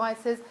sensor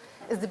devices.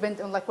 It depends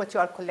on like what you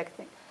are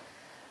collecting.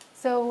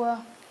 So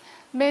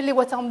mainly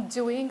what I'm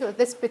doing,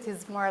 this bit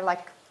is more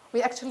like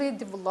we actually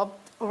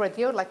developed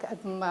already like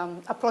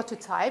a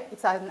prototype.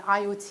 It's an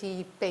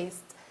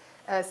IoT-based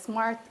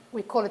smart,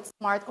 we call it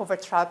smart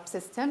overtrap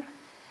system.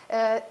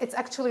 It's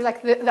actually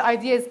like the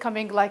idea is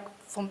coming like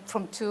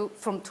from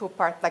two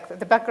parts. Like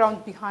the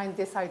background behind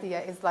this idea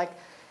is like,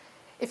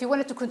 if you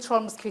wanted to control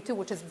mosquito,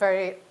 which is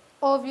very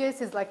obvious,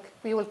 is like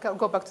we will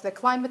go back to the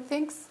climate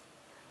things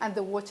and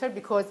the water,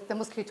 because the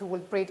mosquito will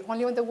breed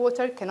only on the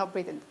water, cannot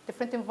breed in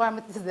different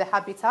environment. This is the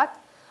habitat,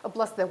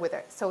 plus the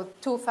weather. So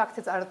two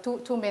factors are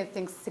two main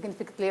things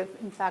significantly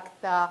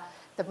impact the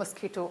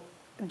mosquito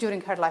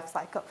during her life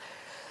cycle.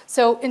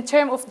 So in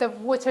terms of the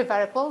water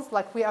variables,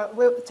 like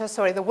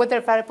the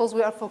weather variables,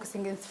 we are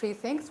focusing in three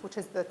things, which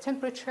is the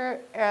temperature,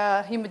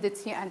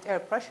 humidity, and air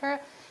pressure.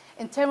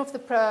 In terms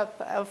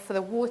of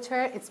the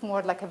water, it's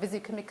more like a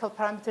physicochemical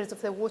parameters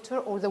of the water,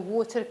 or the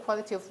water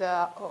quality of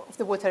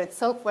the water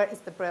itself. Where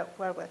is the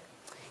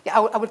yeah,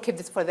 I will keep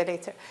this for the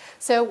later.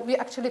 So we're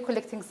actually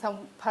collecting some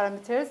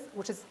parameters,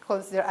 which is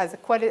considered as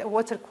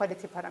water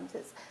quality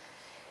parameters.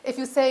 If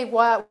you say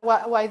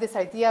why this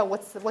idea,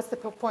 what's the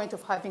point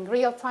of having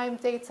real-time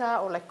data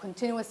or like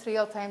continuous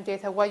real-time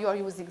data? Why you are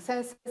using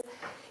sensors?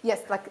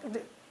 Yes, like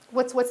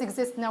what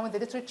exists now in the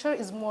literature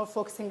is more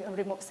focusing on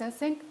remote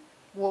sensing,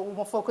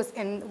 more focus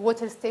in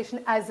water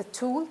station as a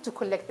tool to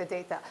collect the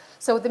data.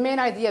 So the main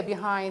idea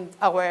behind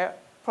our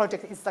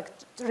project is like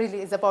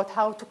really is about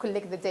how to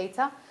collect the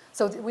data.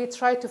 So we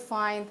try to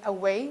find a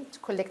way to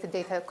collect the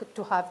data,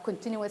 to have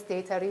continuous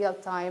data,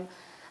 real-time,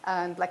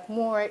 and like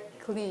more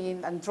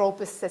clean and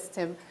robust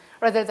system,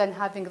 rather than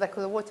having like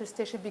a water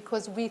station,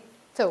 because we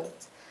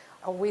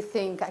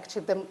think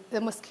actually the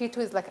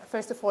mosquito is like,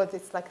 first of all,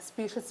 it's like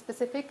species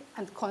specific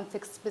and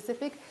context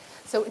specific.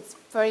 So it's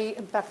very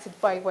impacted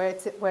by where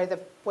it's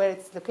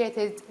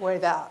located,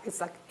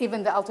 it's like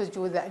even the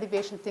altitude, the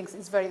elevation things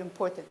is very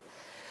important.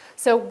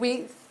 So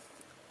we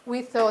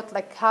thought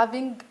like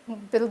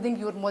building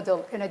your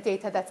model in a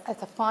data that's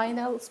at a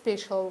final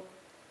spatial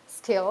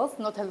scales,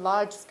 not a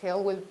large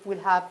scale, will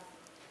have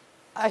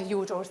a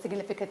huge or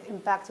significant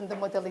impact on the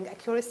modeling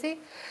accuracy.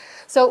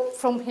 So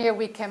from here,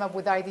 we came up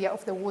with the idea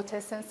of the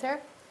water sensor.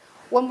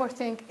 One more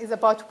thing is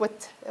about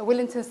what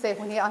Wellington said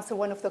when he answered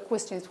one of the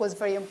questions. It was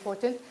very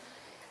important.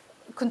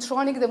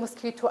 Controlling the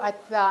mosquito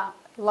at the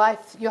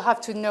life, you have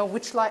to know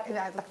which like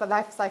the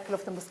life cycle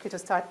of the mosquito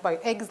starts by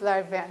eggs,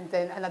 larvae, and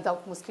then an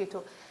adult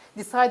mosquito.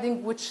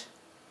 Deciding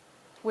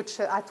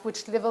at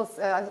which levels,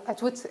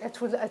 at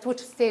which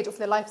stage of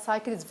the life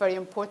cycle is very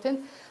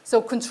important.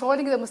 So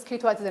controlling the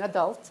mosquito as an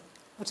adult,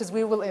 which is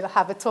we will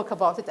have a talk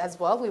about it as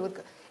well,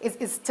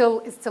 is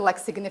still like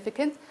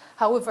significant.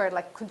 However,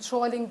 like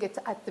controlling it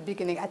at the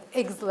beginning at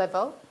eggs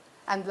level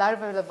and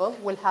larva level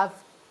will have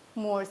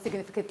more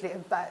significant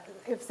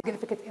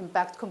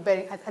impact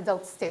comparing at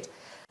adult stage.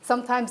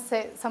 Sometimes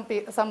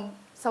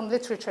some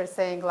literature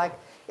saying like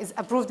is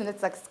approved, and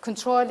it's like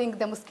controlling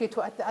the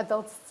mosquito at the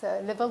adult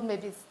level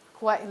maybe it's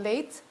quite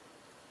late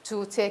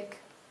to take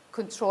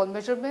control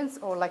measurements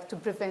or like to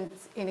prevent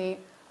any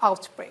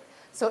outbreak.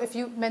 So if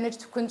you manage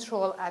to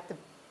control at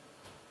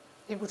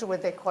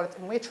what they call it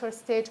immature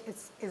stage,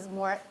 is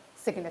more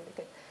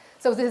significant.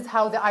 So this is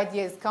how the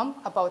idea has come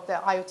about the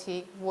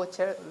IoT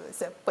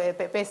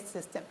water-based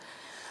system.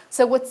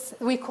 So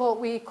we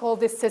call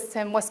this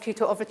system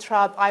mosquito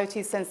overtrap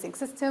IoT sensing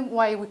system.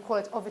 Why we call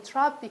it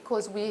overtrap?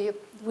 Because the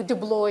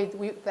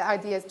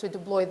idea is to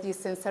deploy these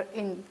sensors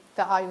in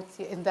the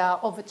IoT, in the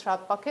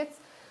overtrap buckets.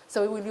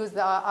 So we will use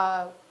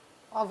the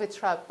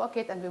overtrap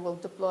bucket, and we will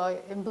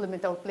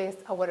implement or place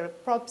our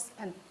props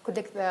and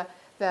collect the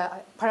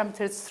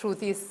parameters through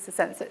these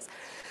sensors.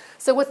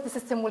 So what the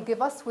system will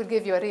give us, will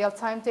give you a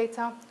real-time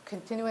data,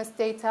 continuous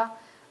data.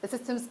 The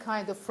system is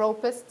kind of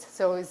robust,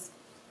 so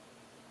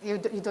you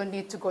don't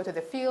need to go to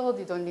the field.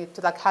 You don't need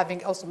to like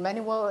having also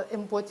manual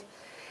input.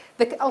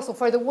 Also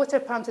for the water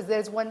parameters,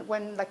 there's one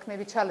like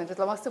maybe challenge.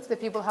 Most of the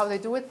people, how they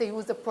do it, they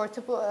use a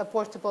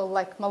portable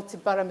like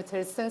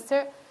multi-parameter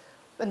sensor,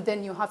 and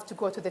then you have to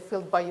go to the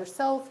field by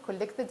yourself,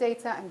 collect the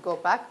data, and go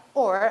back.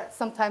 Or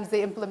sometimes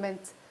they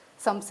implement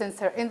some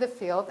sensor in the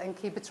field and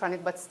keep it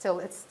running, but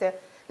still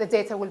the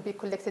data will be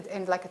collected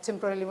in like a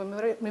temporary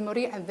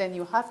memory, and then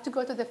you have to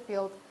go to the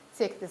field,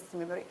 take this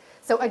memory.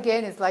 So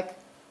again, it's like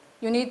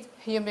you need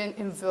human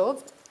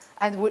involved,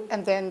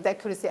 and then the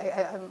accuracy,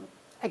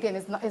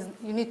 again,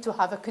 you need to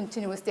have a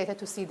continuous data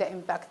to see the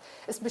impact,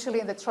 especially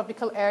in the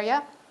tropical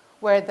area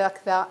where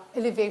the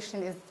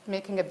elevation is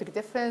making a big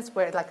difference,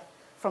 where like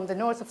from the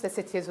north of the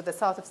city to the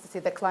south of the city,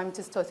 the climate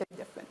is totally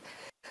different.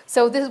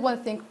 So this is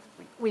one thing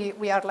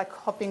we are like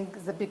hoping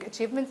the big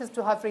achievement is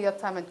to have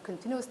real-time and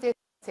continuous data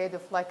instead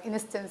of like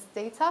instance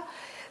data.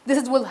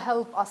 This will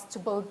help us to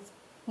build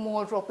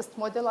more robust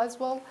model as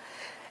well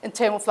in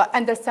terms of like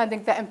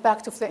understanding the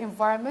impact of the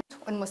environment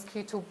on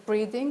mosquito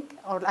breeding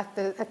or at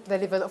the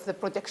level of the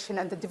production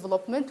and the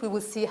development. We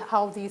will see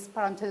how these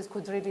parameters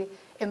could really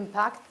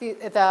impact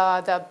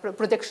the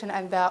production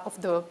and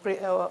of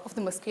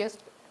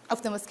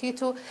the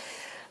mosquito.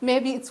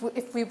 Maybe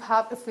if we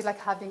like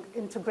having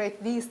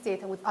integrate these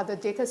data with other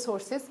data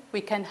sources,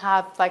 we can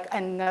have like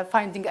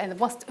finding and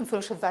most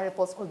influential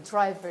variables or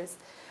drivers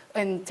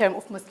in terms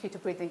of mosquito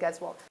breeding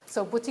as well.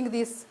 So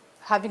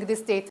having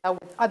this data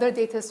with other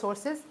data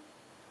sources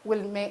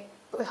will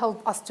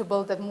help us to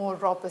build a more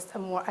robust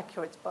and more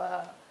accurate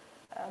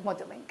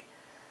modeling.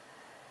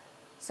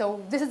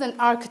 So this is an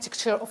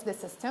architecture of the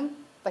system,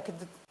 like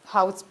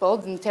how it's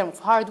built in terms of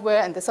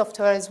hardware and the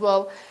software as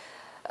well.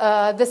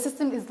 The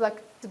system is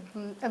like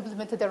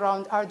implemented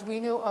around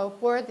Arduino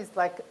board. It's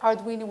like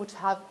Arduino, which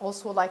have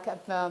also like a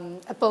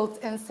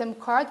built-in SIM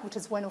card, which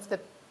is one of the,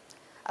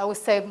 I would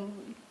say,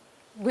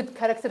 good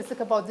characteristic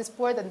about this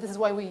board, and this is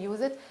why we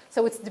use it.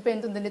 So it's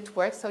dependent on the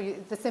network. So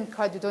the SIM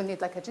card, you don't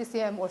need like a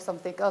GCM or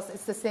something else.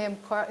 It's the same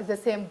card, the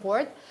same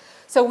board.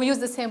 So we use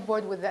the same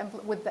board with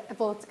the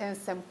built-in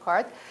SIM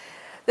card.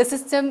 The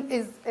system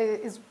is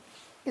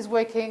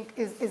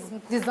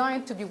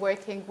designed to be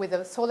working with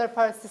a solar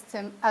power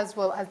system as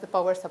well as the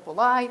power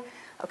supply.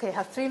 Okay, I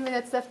have 3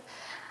 minutes left.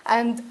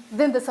 And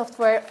then the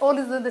software all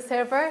is in the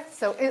server,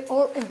 so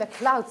all in the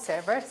cloud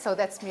server. So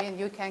that's mean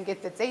you can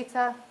get the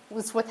data.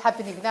 With what's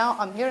happening now,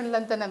 I'm here in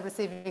London, I'm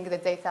receiving the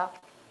data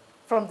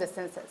from the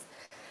sensors.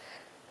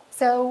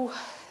 So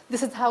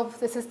this is how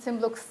the system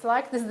looks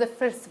like. This is the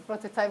first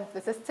prototype of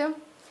the system.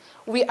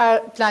 We are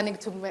planning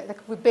to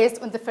make,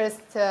 based on the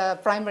first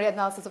primary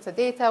analysis of the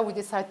data, we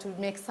decided to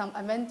make some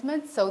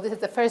amendments. So this is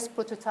the first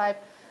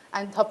prototype,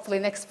 and hopefully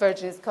next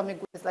version is coming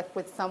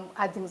with some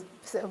adding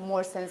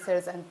more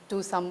sensors and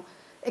do some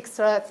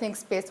extra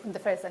things based on the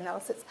first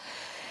analysis.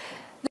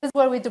 This is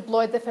where we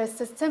deployed the first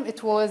system.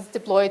 It was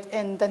deployed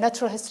in the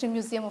Natural History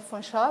Museum of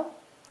Funchal.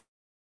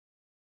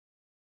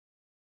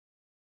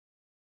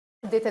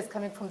 Data is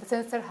coming from the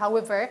sensor.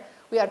 However,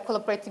 we are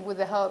collaborating with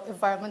the health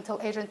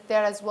environmental agent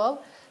there as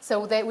well.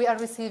 So we are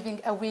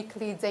receiving a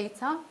weekly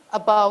data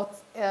about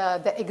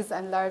the eggs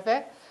and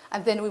larvae,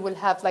 and then we will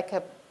have like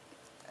a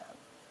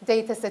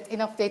data set,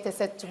 enough data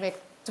set to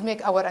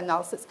make our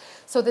analysis.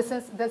 So the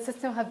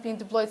system has been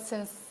deployed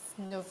since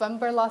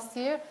November last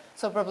year,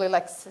 so probably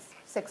like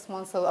 6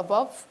 months or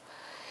above.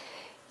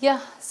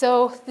 Yeah,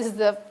 so this is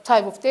the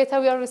type of data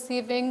we are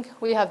receiving.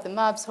 We have the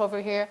maps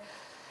over here.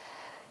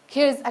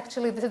 Here is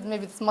actually, this is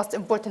maybe the most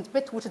important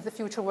bit, which is the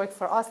future work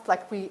for us.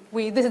 Like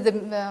this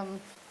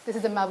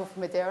is the map of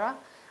Madeira,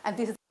 and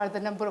these are the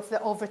number of the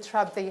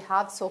overtrap they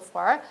have so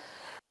far.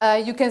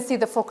 You can see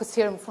the focus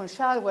here in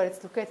Funchal, where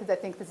it's located. I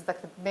think this is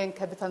like the main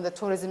capital in the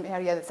tourism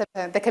area,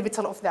 the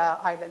capital of the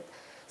island.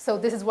 So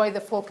this is why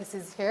the focus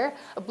is here.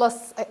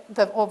 Plus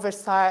the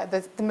overside,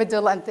 the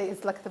middle, and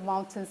is like the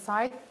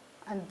mountainside,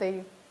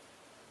 and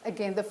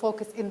again, the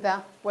focus in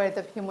where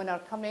the human are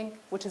coming,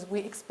 which is we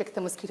expect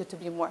the mosquito to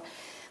be more.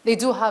 They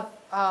do have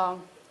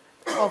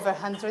over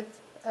 100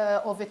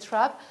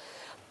 overtrap,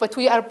 but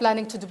we are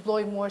planning to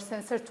deploy more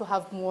sensors to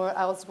have more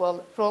as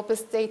well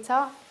robust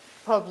data,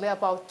 probably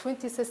about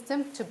 20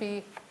 systems to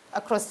be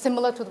across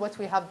similar to what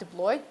we have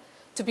deployed,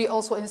 to be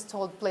also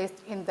installed,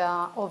 placed in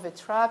the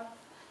overtrap.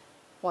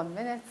 1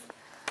 minute.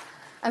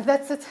 And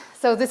that's it.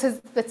 So this is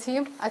the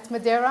team at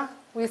Madeira.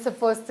 We're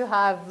supposed to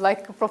have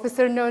like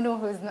Professor Nono,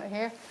 who is not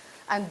here,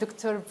 and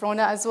Dr.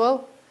 Brona as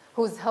well,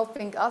 who's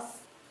helping us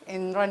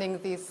in running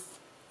these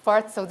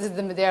parts. So this is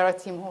the Madeira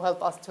team who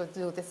helped us to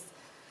do this.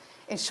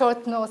 In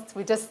short notes,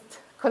 we just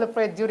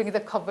collaborate during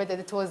the COVID, and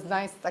it was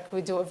nice, like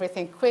we do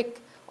everything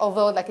quick,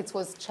 although like it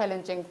was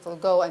challenging to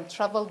go and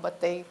travel, but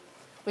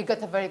we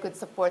got a very good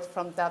support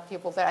from the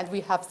people there, and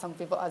we have some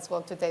people as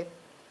well today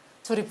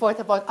to report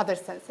about other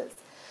sensors.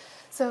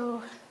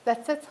 So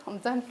that's it, I'm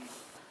done.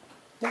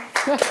 Yeah.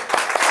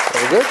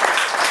 Very good.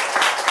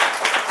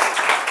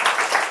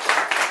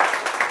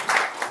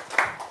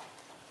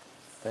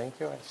 Thank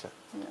you, Aisha.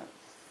 Yeah.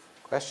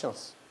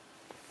 Questions?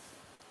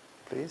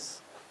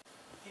 Please.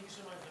 Thank you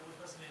so much, that was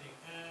fascinating.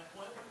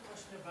 One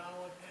question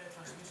about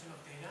transmission of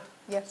data.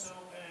 Yes. So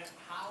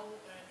how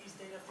is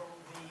data from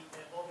the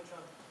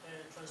overtrap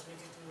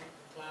transmitted to the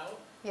cloud?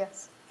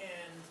 Yes.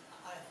 And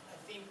I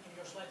think in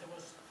your slide there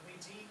was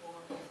 3G or?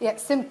 Yeah,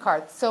 SIM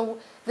card. So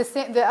the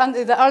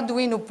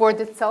Arduino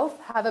board itself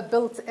have a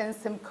built-in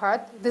SIM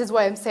card. This is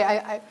why I'm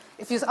saying,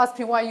 if you ask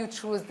me why you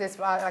choose this,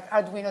 like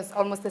Arduino is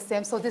almost the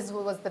same. So this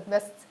was the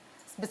best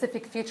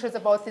specific features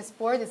about this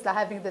board. It's like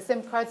having the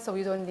SIM card, so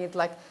you don't need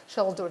like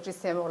Shield or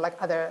GSM or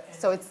like other.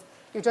 So it's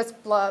you just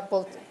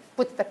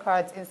put the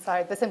cards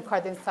inside, the SIM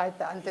card inside,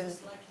 and then. Is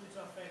it likely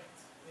to affect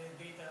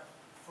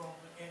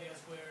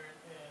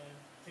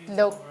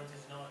low. Convert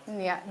is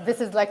not. Yeah,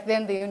 this is like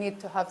then you need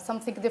to have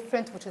something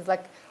different, which is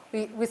like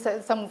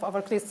some of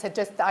our colleagues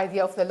suggest the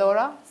idea of the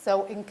LoRa.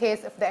 So in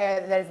case if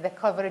the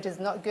coverage is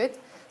not good,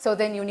 so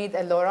then you need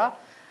a LoRa.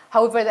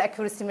 However, the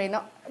accuracy may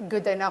not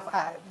good enough,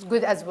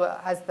 good as well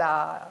as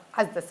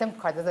the SIM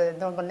card, as the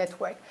normal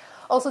network.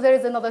 Also, there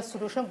is another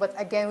solution, but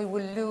again, we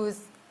will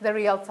lose the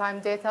real-time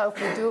data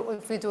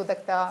if we do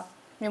like the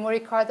memory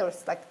card, or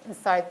it's like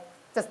inside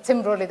just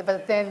temporarily.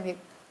 But then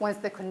once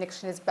the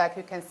connection is back,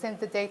 you can send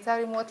the data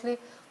remotely.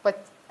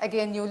 But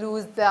again, you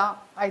lose the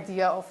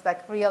idea of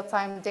like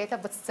real-time data,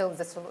 but still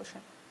the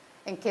solution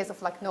in case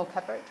of like no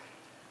coverage.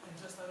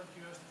 And just out of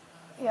curiosity,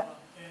 Yeah.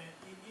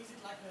 is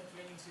it like the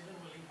training season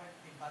will impact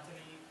the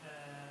battery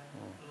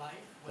life?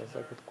 That's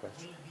a good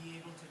question. Will it be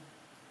able to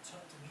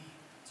be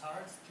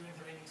charged during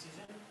the raining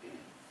season?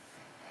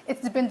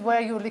 It depends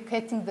where you're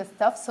locating the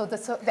stuff. So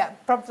this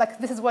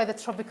is why the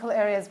tropical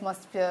areas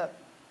must be,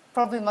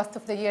 probably most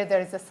of the year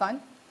there is a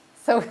sun.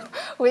 So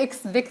we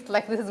expect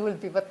like this will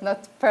be, but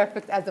not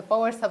perfect as a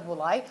power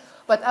supply.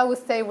 But I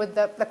would say with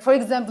for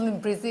example, in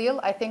Brazil,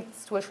 I think the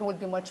situation would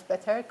be much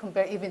better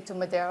compared even to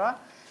Madeira,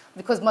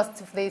 because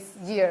most of this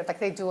year, like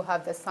they do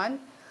have the sun.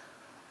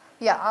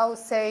 Yeah, I would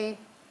say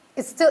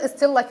it's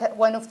still like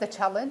one of the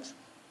challenge.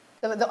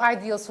 The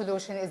ideal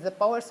solution is the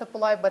power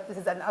supply, but this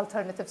is an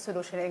alternative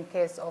solution in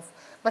case of.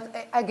 But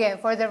again,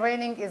 for the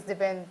raining, is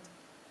depend.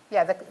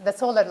 Yeah, the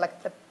solar,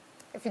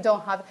 if you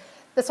don't have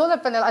the solar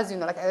panel, as you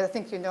know, like I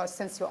think you know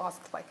since you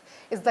asked, like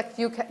it's like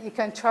you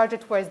can charge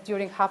it whereas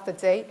during half the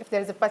day. If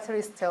there's a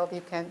battery still,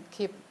 you can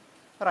keep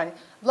running.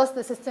 Plus,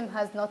 the system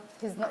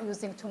is not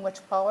using too much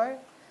power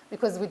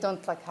because we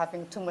don't like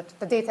having too much.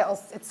 The data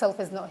itself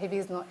is not heavy,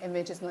 it's not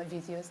images, not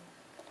videos.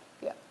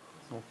 Yeah.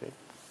 Okay.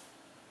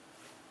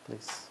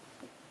 Please.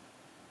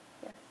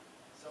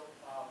 So,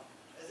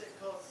 is it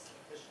cost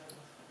efficient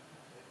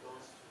when it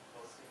goes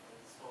to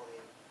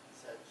installing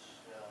such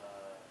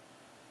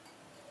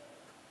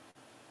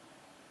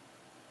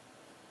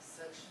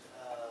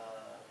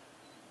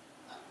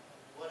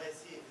what I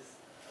see is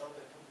a little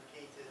bit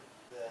complicated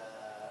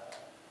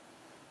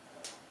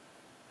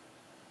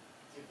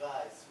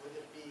device. Would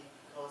it be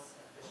cost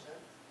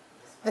efficient?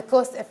 The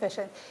cost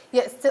efficient.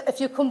 Yes, so if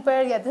you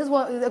compare, this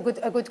one is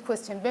a good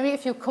question. Maybe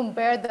if you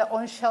compare the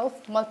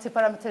on-shelf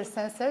multi-parameter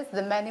sensors,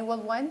 the manual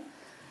one,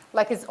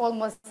 like it's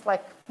almost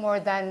like more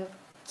than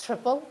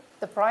triple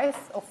the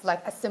price of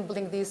like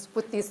assembling these,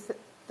 put the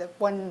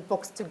one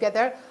box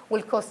together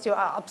will cost you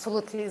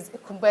absolutely,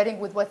 comparing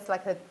with what's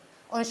like an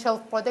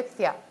on-shelf product,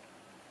 yeah,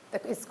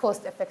 it's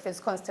cost effective, it's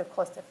constant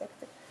cost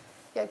effective.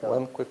 Yeah, go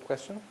One on. quick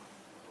question.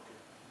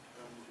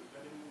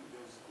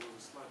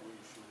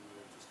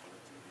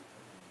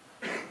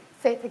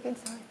 Say it again,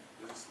 sorry.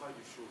 There's a slide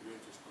you showed where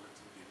it was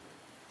collecting data.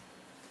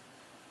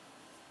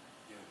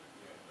 Yeah,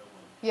 that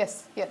one.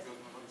 Yes, yes. Because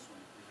no, not this one,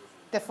 the previous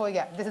one. Therefore,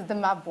 yeah, this is the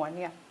map one,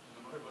 yeah. No,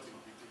 not the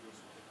previous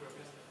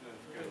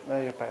one.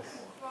 No, you pass.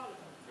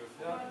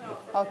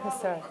 Okay,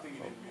 sorry. I think in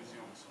the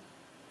museum or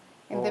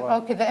something.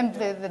 Okay,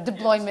 the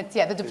deployment,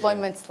 yeah, the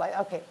deployment slide,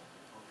 okay. Okay.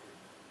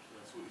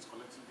 Yeah, so it's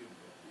collecting data.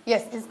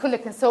 Yes, it's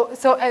collecting. So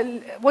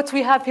what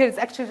we have here is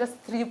actually just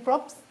three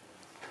probes.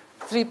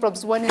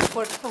 One is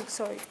for,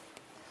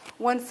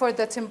 one for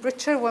the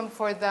temperature, one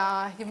for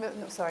the,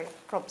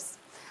 probes.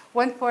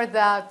 One for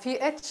the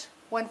pH,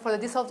 one for the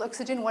dissolved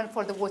oxygen, one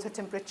for the water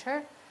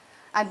temperature.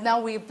 And now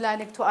we're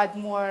planning to add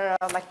more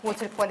like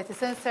water quality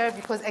sensor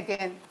because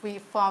again, we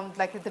found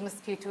like the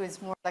mosquito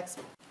is more like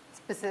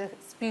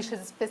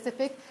species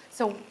specific.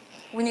 So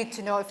we need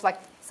to know if like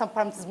some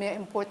parameters may be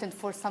important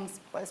for some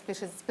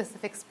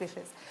specific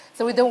species.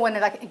 So we don't want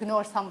to like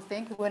ignore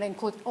something. We want to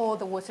include all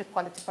the water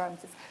quality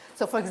parameters.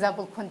 So for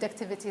example,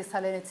 conductivity,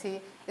 salinity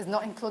is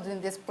not included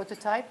in this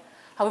prototype.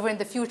 However, in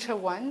the future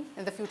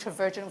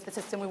version of the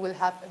system, we will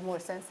have more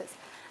sensors.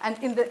 And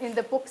in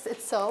the box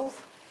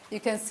itself, you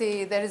can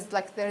see there is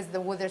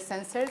the weather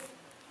sensors.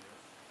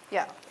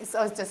 Yeah, it's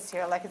just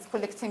here, like it's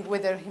collecting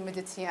weather,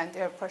 humidity, and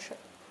air pressure.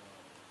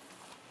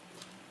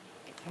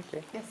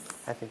 Okay. Yes.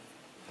 I think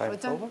time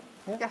is over.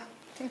 Yeah,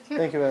 thank you.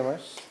 Thank you very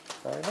much.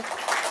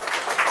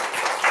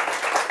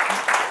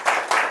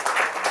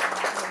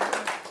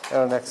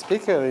 Our next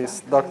speaker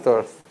is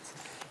Dr.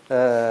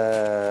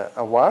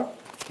 Anwar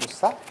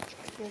Musa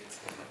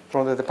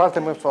from the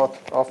Department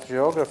of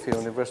Geography,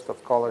 University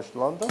of College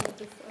London.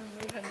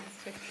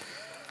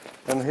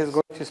 And he's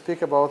going to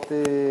speak about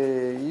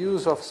the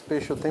use of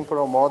spatial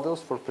temporal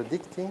models for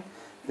predicting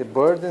the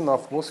burden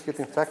of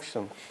mosquito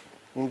infection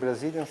in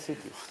Brazilian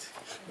cities.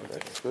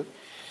 That's good.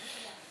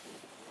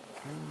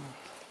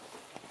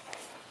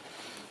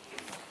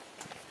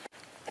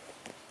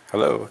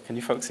 Hello, can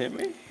you folks hear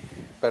me?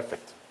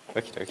 Perfect.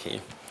 Okay.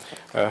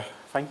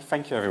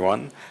 Thank you,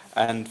 everyone.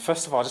 And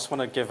first of all, I just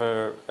want to give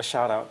a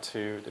shout out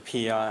to the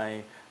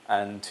PI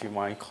and to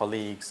my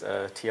colleagues,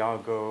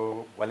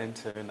 Tiago,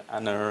 Wellington,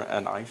 Anna,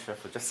 and Aisha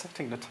for just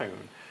setting the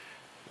tone.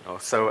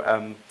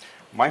 So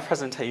my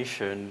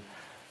presentation,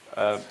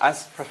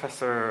 as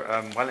Professor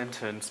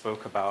Wellington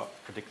spoke about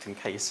predicting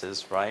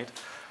cases, right?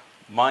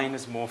 Mine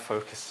is more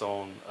focused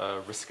on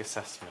risk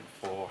assessment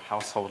for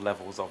household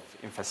levels of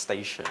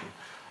infestation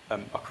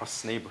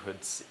across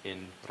neighborhoods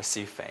in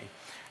Recife.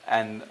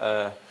 And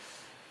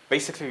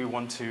basically, we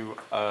want to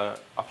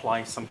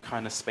apply some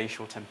kind of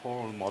spatial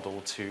temporal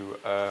model to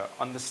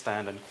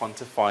understand and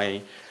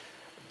quantify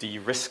the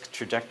risk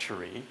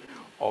trajectory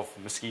of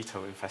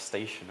mosquito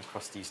infestation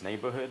across these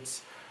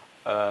neighborhoods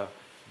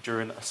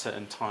during a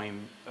certain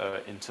time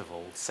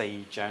interval,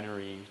 say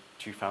January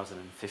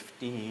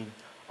 2015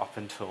 up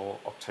until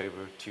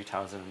October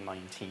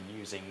 2019,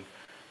 using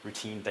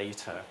routine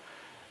data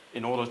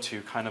in order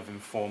to kind of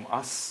inform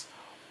us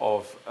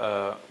of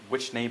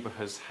which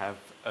neighborhoods have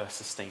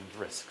sustained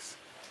risks.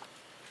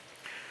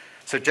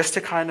 So just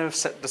to kind of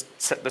set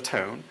the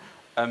tone,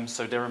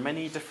 so there are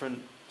many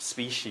different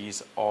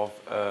species of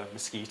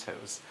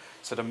mosquitoes.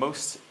 So the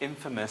most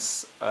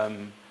infamous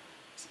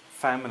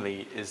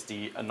family is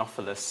the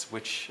Anopheles,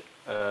 which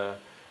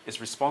is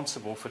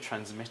responsible for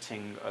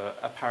transmitting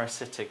a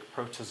parasitic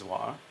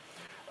protozoa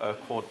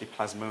called the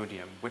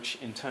Plasmodium, which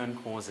in turn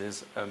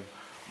causes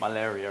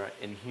malaria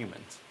in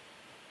humans.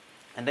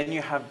 And then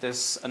you have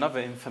another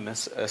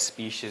infamous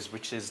species,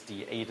 which is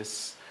the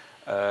Aedes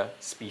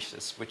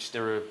species, which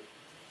there are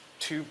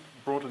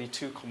broadly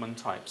two common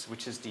types,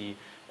 which is the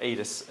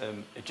Aedes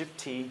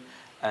aegypti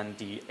and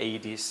the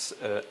Aedes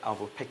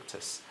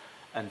albopictus.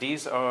 And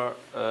these are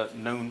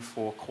known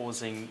for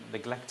causing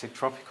neglected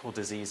tropical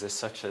diseases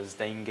such as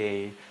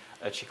dengue,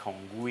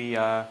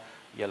 chikungunya,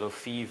 yellow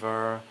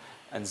fever,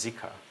 and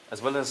Zika,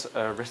 as well as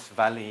Rift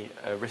Valley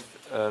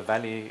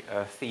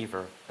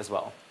fever as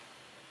well.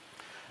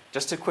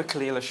 Just to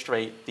quickly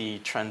illustrate the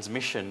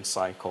transmission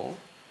cycle,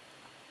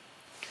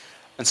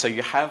 and so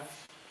you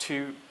have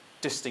two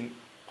distinct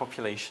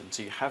populations.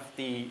 You have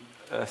the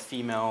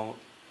female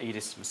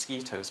Aedes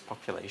mosquitoes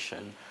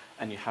population,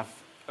 and you have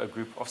a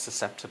group of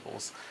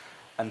susceptibles.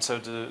 And so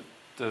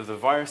the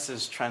virus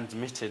is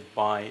transmitted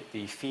by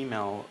the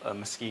female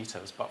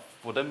mosquitoes, but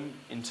for them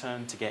in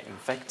turn to get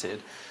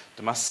infected,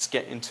 they must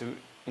get into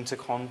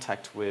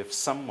contact with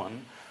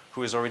someone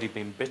who has already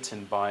been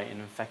bitten by an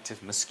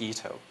infected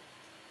mosquito.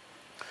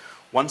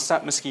 Once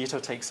that mosquito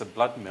takes a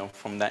blood meal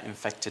from that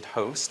infected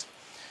host,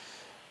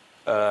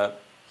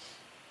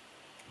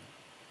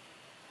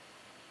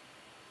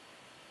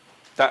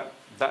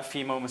 that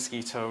female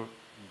mosquito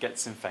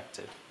gets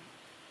infected,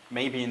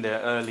 maybe in their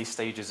early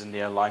stages in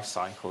their life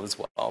cycle as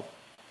well.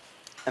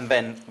 And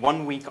then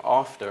 1 week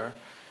after,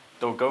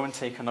 they'll go and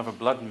take another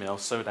blood meal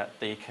so that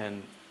they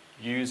can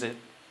use it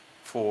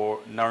for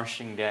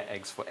nourishing their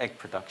eggs for egg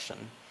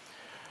production.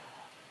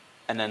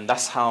 And then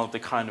that's how the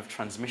kind of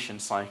transmission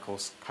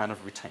cycles kind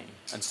of retain.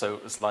 And so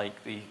it's like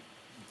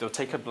they'll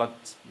take a blood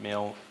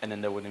meal and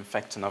then they would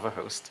infect another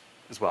host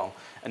as well.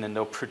 And then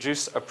they'll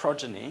produce a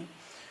progeny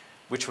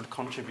which would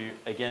contribute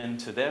again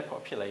to their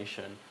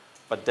population,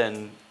 but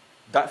then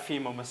that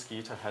female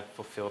mosquito had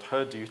fulfilled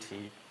her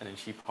duty and then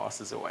she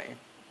passes away.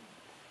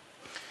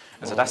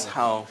 And so that's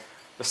how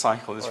the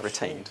cycle is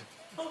retained.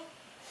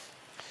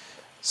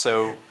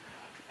 So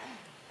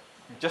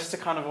just to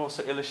kind of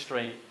also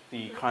illustrate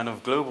the kind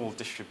of global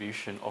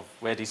distribution of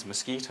where these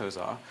mosquitoes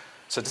are.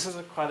 So this is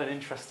quite an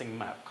interesting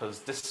map because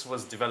this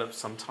was developed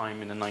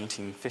sometime in the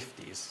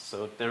 1950s.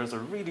 So there is a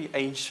really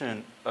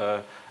ancient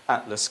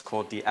atlas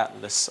called the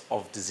Atlas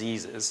of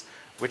Diseases,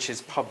 which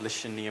is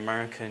published in the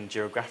American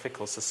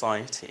Geographical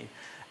Society.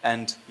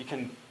 And you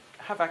can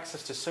have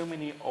access to so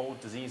many old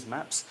disease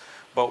maps,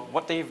 but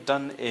what they've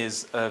done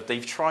is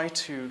they've tried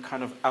to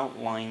kind of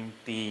outline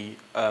the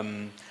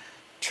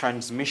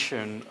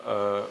transmission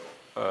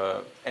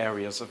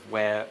areas of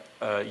where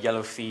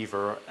yellow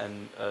fever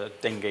and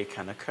dengue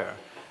can occur.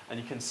 And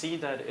you can see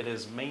that it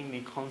is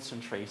mainly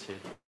concentrated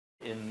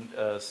in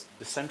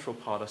the central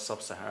part of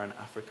sub-Saharan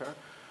Africa,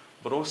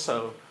 but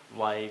also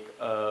like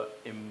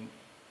in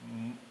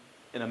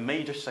a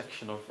major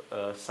section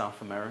of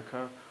South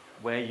America,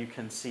 where you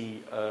can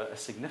see a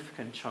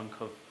significant chunk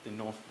of the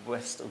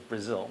northwest of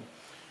Brazil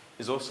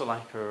is also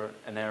like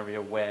an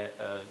area where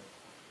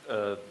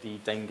the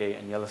dengue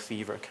and yellow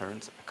fever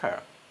occurrence occur.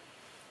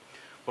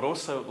 But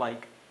also,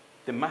 like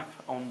the map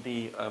on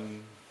the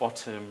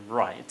bottom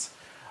right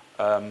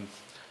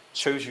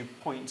shows you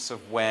points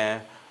of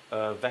where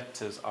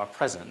vectors are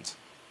present.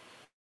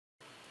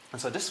 And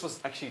so this was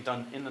actually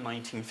done in the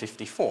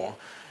 1954.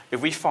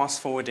 If we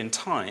fast forward in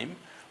time,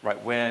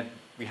 right, where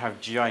we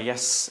have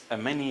GIS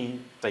and many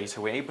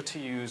data, we're able to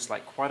use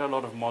like quite a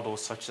lot of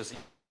models such as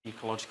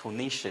ecological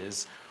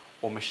niches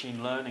or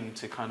machine learning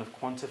to kind of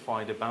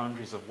quantify the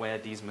boundaries of where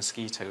these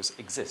mosquitoes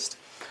exist.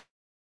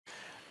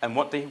 And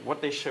what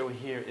they show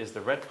here is the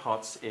red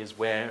parts is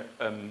where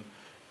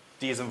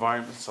these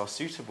environments are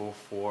suitable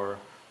for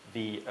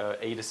the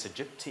Aedes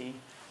aegypti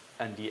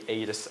and the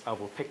Aedes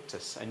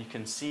albopictus. And you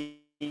can see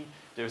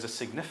there's a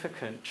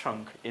significant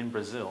chunk in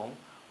Brazil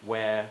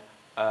where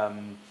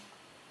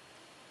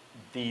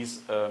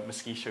these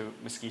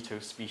mosquito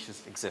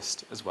species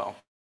exist as well.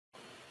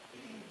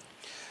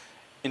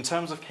 In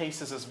terms of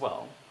cases as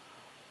well,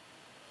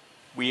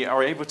 we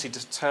are able to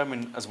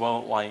determine as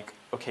well, like,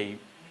 okay,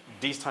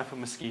 these type of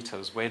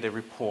mosquitoes, where they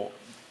report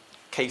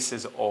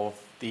cases of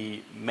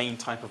the main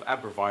type of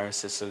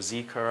abroviruses, so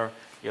Zika,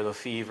 yellow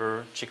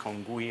fever,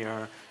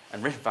 chikungunya,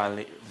 and Rift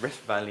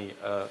Valley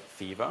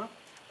fever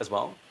as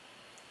well,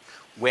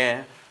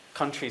 where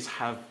countries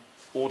have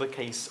all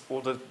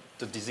the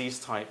disease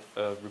type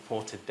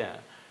reported there.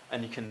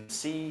 And you can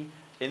see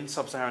in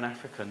sub-Saharan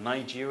Africa,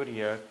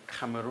 Nigeria,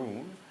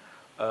 Cameroon,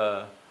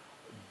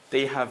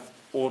 they have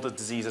all the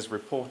diseases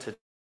reported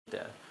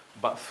there.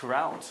 But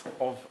throughout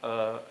of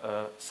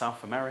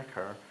South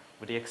America,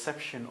 with the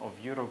exception of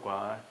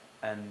Uruguay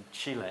and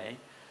Chile,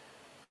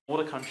 all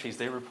the countries,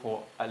 they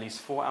report at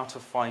least 4 out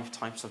of 5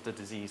 types of the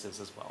diseases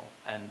as well.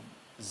 And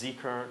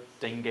Zika,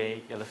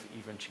 dengue, yellow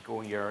fever, and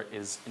chikungunya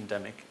is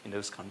endemic in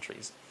those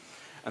countries.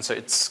 And so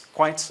it's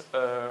quite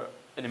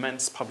an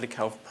immense public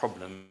health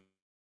problem,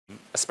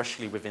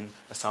 especially within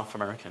a South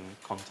American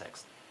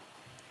context.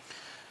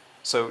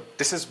 So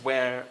this is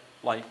where,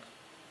 like,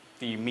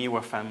 the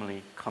MIWA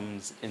family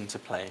comes into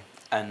play.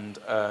 And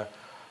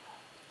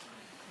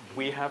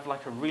we have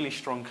like a really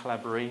strong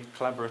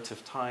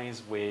collaborative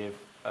ties with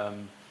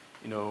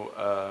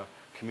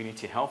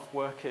community health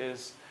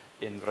workers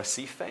in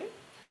Recife,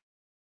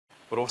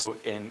 but also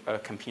in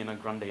Campina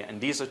Grande. And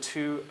these are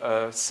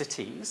 2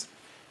 cities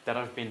that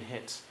have been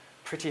hit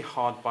pretty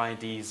hard by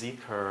the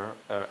Zika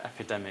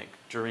epidemic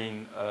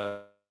during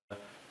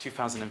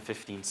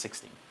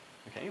 2015-16,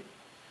 okay?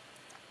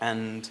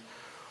 And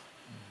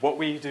what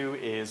we do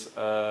is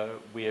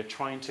we are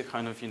trying to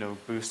kind of,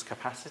 boost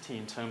capacity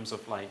in terms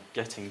of like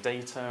getting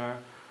data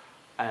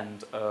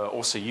and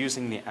also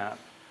using the app,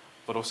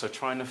 but also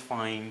trying to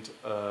find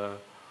other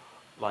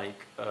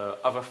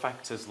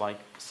factors like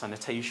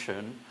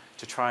sanitation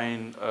to try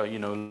and,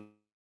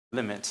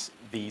 limit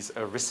these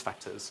risk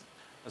factors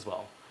as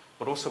well.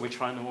 But also we're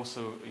trying to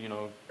also,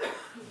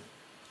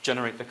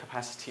 generate the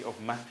capacity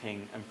of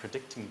mapping and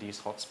predicting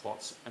these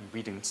hotspots and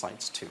breeding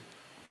sites too,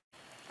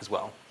 as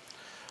well.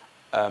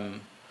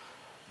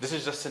 This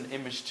is just an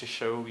image to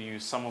show you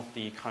some of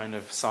the kind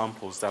of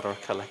samples that are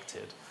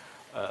collected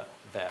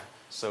there.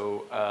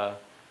 So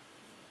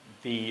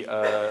the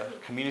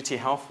community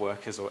health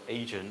workers or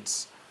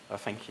agents,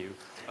 thank you,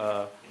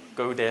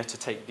 go there to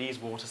take these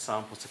water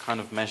samples to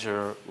kind of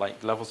measure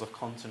like levels of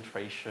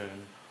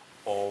concentration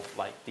of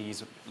like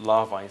these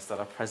larvae that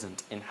are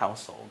present in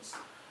households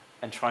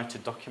and try to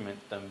document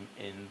them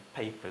in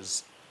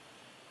papers.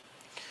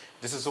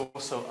 This is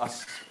also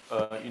us,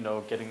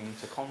 getting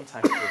into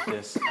contact with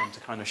this and to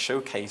kind of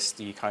showcase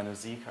the kind of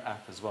Zika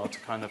app as well to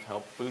kind of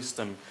help boost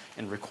them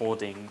in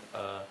recording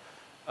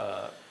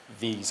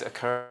these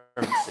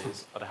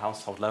occurrences at a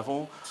household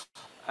level,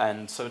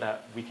 and so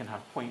that we can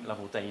have point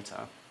level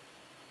data.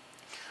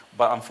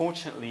 But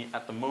unfortunately,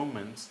 at the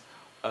moment,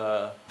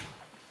 the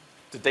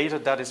data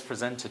that is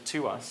presented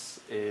to us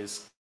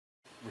is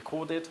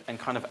recorded and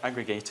kind of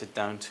aggregated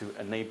down to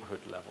a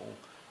neighborhood level.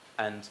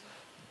 And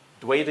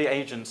the way the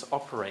agents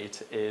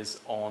operate is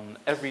on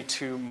every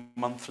 2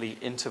 monthly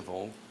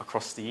interval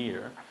across the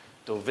year,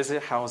 they'll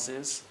visit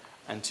houses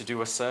and to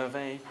do a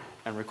survey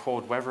and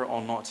record whether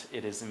or not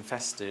it is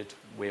infested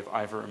with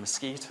either a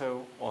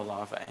mosquito or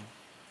larvae.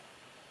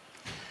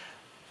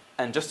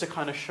 And just to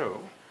kind of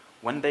show,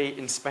 when they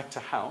inspect a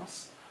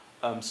house,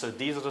 so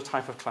these are the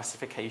type of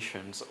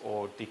classifications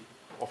of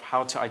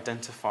how to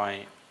identify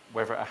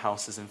whether a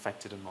house is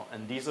infected or not.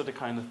 And these are the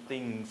kind of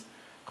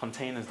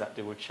containers that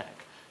they will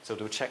check. So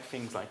they'll check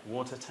things like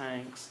water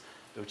tanks,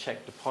 they'll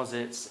check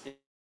deposits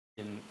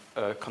in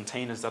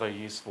containers that are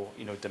used for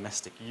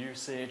domestic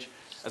usage,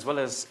 as well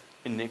as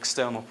in the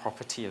external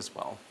property as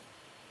well.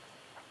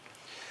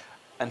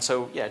 And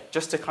so, yeah,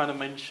 just to kind of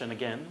mention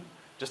again,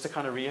 just to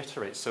kind of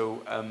reiterate,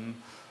 so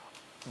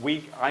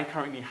I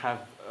currently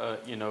have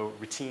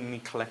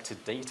routinely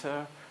collected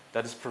data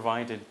that is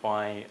provided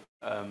by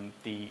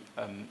the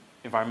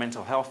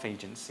Environmental Health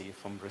Agency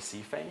from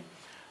Recife,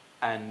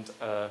 and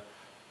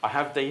I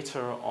have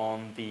data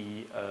on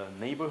the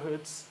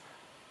neighborhoods,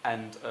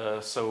 and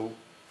so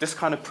this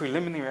kind of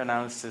preliminary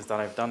analysis that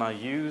I've done, I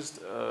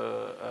used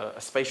a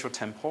spatial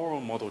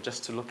temporal model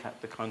just to look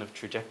at the kind of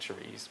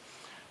trajectories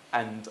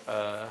and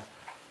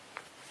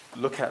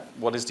look at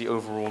what is the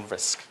overall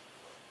risk.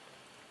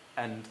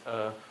 And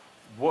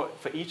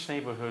for each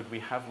neighborhood, we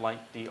have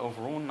like the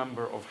overall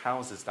number of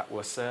houses that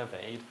were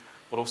surveyed,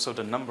 but also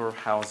the number of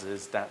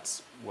houses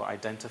that were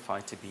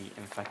identified to be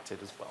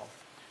infected as well.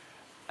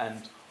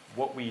 And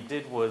what we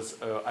did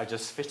was I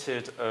just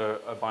fitted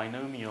a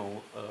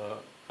binomial,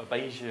 a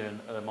Bayesian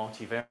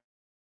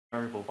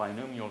multivariable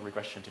binomial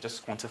regression to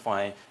just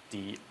quantify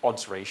the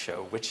odds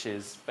ratio, which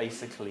is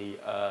basically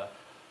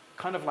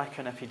kind of like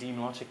an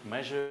epidemiologic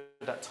measure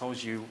that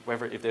tells you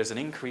whether if there's an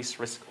increased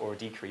risk or a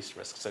decreased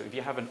risk. So if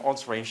you have an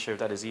odds ratio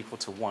that is equal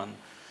to 1,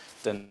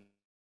 then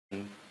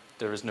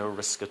there is no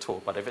risk at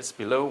all. But if it's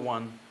below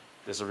 1,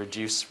 there's a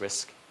reduced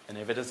risk. And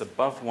if it is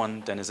above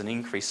 1, then there's an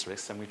increased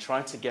risk. And we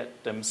try to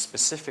get them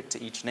specific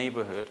to each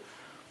neighborhood,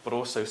 but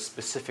also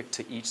specific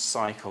to each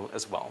cycle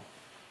as well.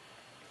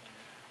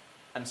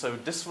 And so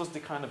this was the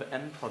kind of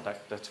end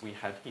product that we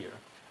had here.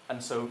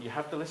 And so you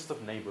have the list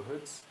of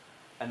neighborhoods.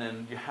 And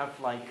then you have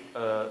like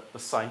the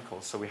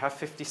cycle. So we have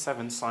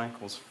 57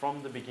 cycles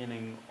from the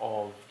beginning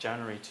of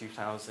January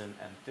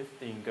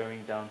 2015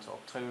 going down to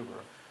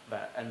October.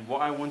 And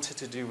what I wanted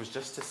to do was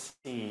just to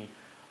see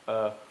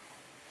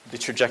the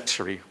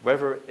trajectory,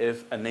 whether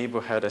if a neighbor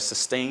had a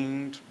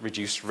sustained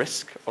reduced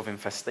risk of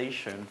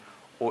infestation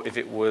or if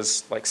it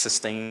was like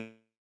sustained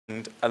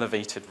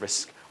elevated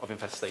risk of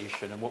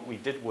infestation. And what we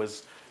did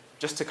was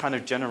just to kind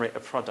of generate a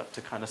product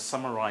to kind of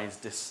summarize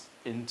this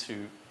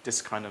into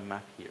this kind of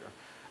map here.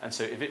 And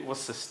so if it was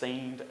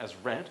sustained as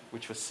red,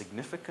 which was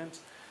significant,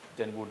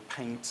 then we'll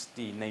paint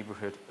the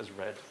neighborhood as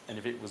red. And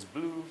if it was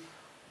blue,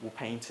 we'll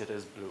paint it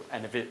as blue.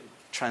 And if it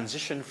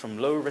transitioned from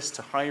low risk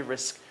to high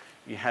risk,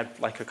 you had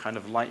like a kind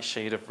of light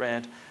shade of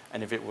red.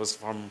 And if it was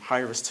from high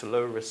risk to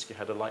low risk, you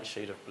had a light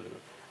shade of blue.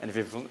 And if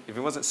it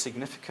wasn't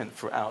significant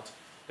throughout,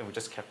 then we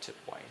just kept it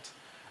white.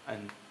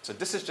 And so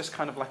this is just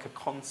kind of like a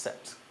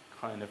concept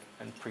kind of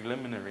and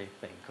preliminary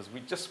thing, because we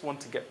just want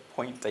to get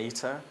point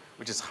data,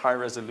 which is high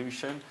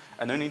resolution,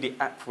 and only the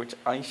app which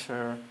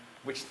Aisha,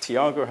 which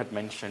Tiago had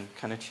mentioned,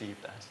 can achieve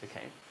that,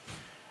 okay?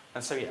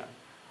 And so yeah,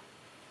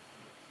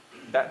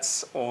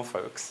 that's all,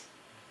 folks.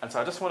 And so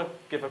I just want to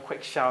give a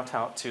quick shout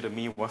out to the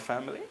Miwa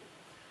family,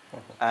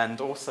 and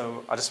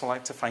also I just would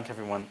like to thank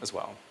everyone as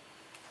well.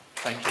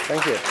 Thank you.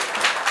 Thank you.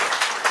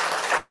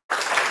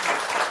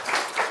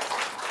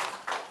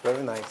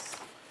 Very nice.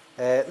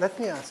 Let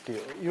me ask you,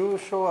 you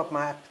show a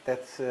map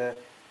that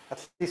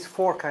at least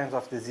 4 kinds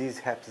of disease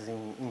happens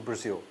in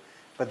Brazil.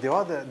 But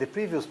the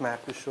previous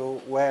map you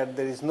show where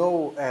there is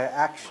no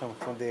action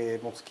from the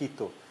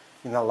mosquito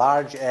in a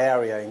large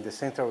area in the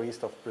central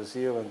east of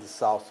Brazil and the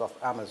south of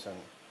Amazon.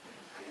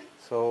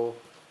 So,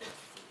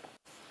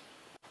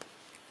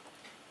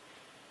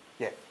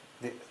 yeah,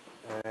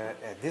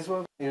 this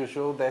one you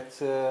show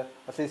that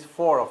at least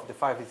 4 of the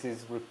 5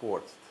 diseases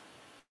reported.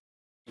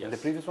 Yes. And the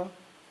previous one?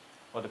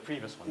 Or the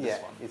previous one, Yeah,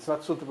 this one. it's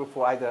not suitable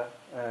for either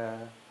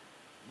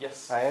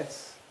Yes.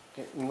 ads.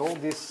 In all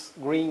this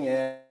green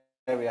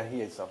area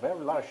here, it's a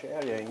very large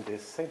area in the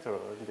center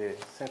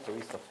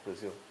east of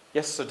Brazil.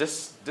 Yes, so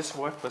this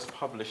work was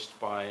published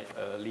by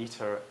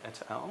Liter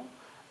et al.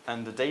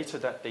 And the data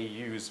that they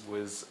used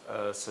was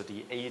so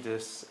the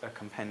ADIS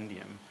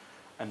compendium.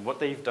 And what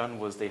they've done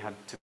was they had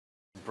to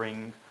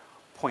bring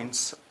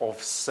points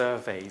of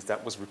surveys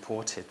that was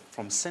reported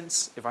from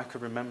since, if I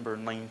could remember,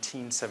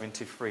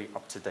 1973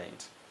 up to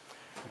date.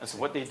 And so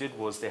what they did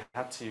was they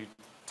had to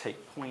take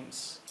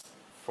points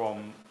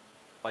from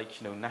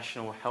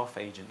national health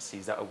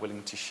agencies that are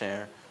willing to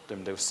share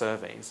those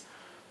surveys.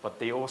 But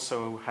they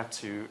also had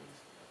to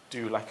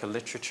do like a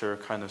literature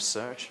kind of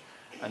search,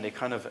 and they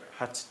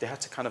had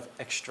to kind of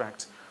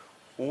extract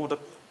all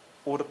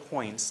the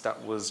points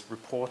that was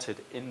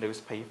reported in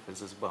those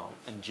papers as well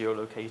and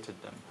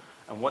geolocated them.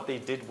 And what they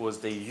did was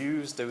they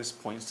used those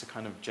points to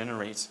kind of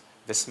generate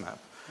this map.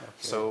 Okay.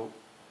 So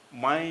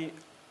my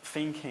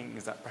thinking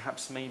is that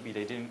perhaps maybe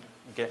they didn't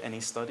get any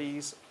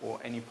studies or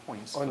any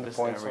points on for the this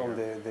points area. On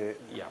the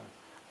yeah.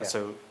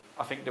 So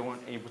I think they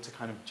weren't able to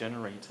kind of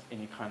generate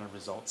any kind of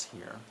results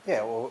here.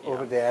 Yeah,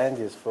 over the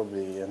Andes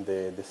probably, and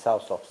the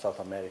south of South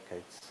America,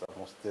 it's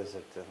almost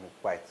desert and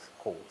quite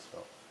cold. So,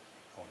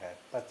 okay,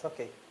 that's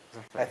okay.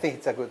 Exactly. I think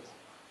it's a good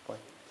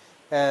point.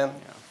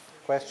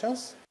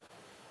 Questions?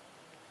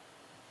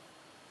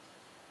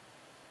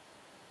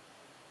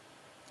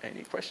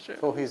 Any questions?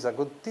 So he's a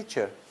good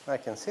teacher. I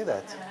can see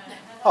that.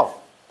 Oh,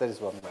 there is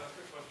one more.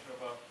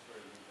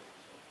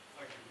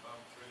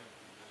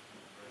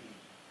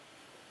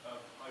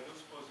 I don't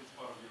suppose it's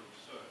part of your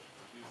research,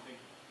 but do you think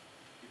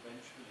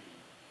eventually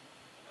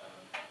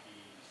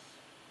these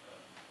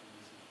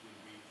diseases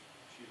will reach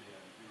Chile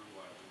and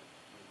Uruguay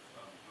with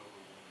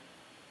global warming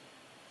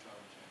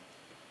challenging?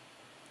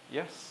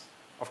 Yes,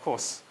 of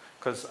course.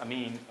 Because, I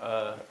mean,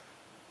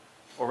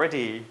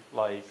 already,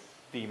 like,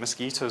 the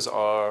mosquitoes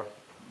are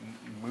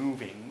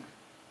moving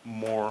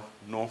more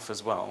north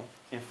as well.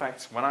 In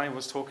fact, when I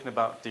was talking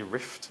about the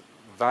Rift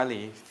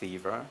Valley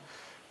fever,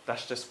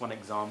 that's just one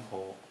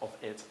example of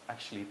it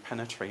actually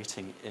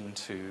penetrating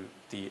into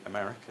the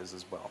Americas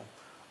as well.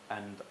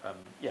 And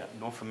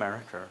North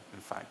America, in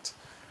fact.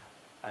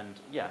 And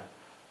yeah,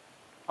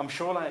 I'm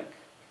sure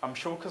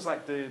because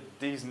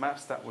these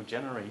maps that were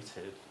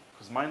generated,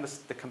 because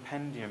the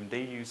compendium,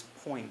 they use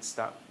points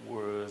that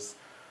was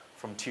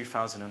from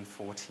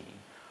 2014.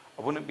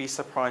 I wouldn't be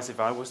surprised if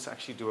I was to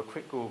actually do a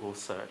quick Google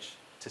search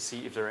to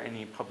see if there are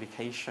any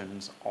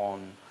publications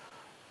on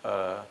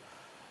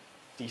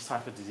these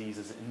type of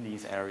diseases in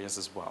these areas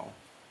as well.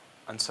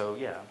 And so,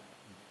 yeah,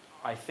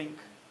 I think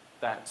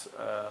that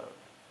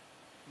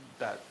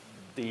that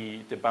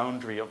the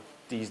boundary of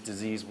these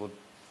diseases would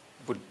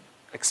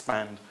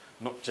expand,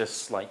 not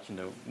just like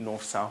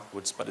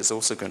north-southwards, but it's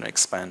also going to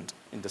expand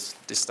in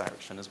this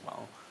direction as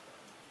well.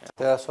 Yeah.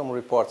 There are some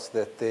reports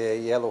that the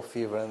yellow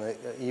fever and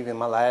even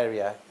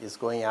malaria is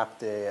going up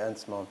the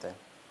Andes Mountain.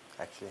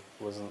 Actually,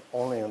 it wasn't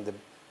only on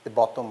the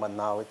bottom, but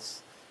now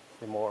it's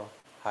the more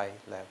high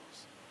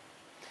levels.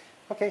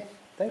 Okay,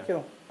 thank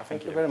you.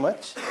 Thank you very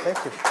much.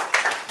 Thank you.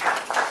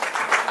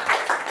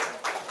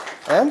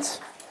 And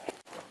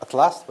at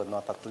last, but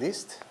not at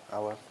least,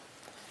 our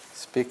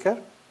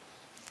speaker,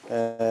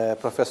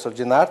 Professor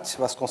Dinarte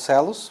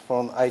Vasconcelos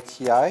from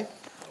ITI,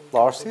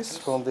 Larsis,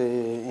 from the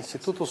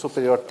Instituto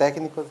Superior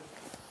Técnico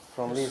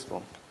from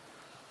Lisbon.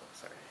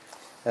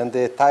 And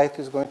the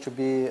title is going to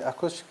be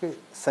Acoustic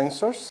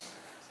Sensors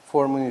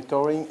for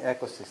Monitoring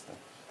Ecosystem.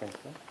 Thank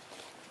you.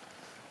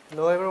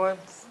 Hello, everyone.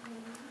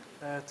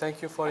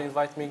 Thank you for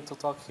inviting me to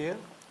talk here.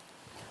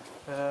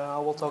 I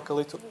will talk a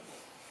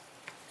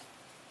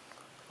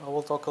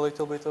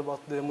little bit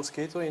about the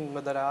mosquito in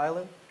Madeira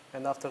Island,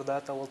 and after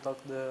that I will talk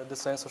the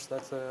sensors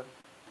that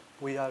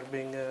we are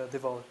being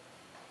developed.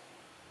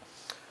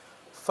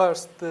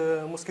 First,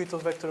 the mosquito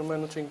vector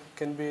monitoring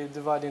can be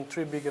divided in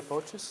three big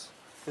approaches.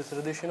 The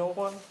traditional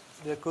one,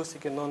 the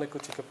acoustic and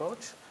non-acoustic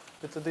approach.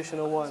 The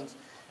traditional one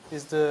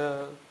is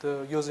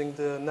using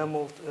the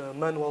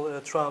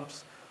manual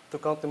trumps to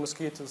count the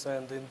mosquitoes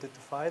and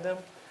identify them.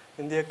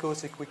 In the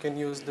acoustic, we can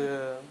use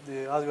the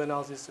audio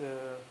analysis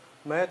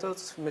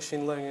methods,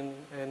 machine learning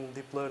and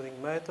deep learning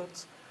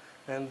methods,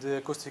 and the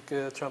acoustic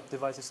trump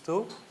devices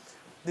too.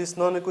 This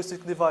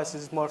non-acoustic device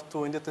is more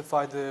to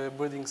identify the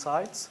breeding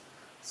sites.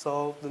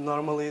 So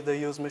normally they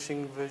use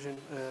machine vision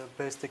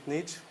based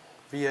techniques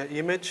via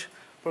image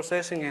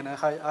processing and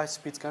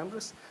high-speed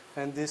cameras.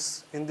 And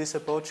in this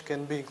approach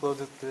can be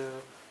included the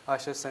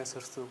ISS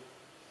sensors too.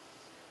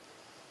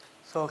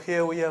 So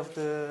here we have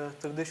the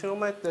traditional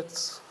method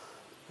that's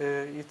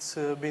it's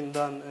been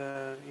done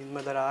in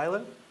Madeira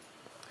Island.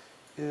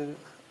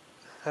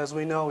 As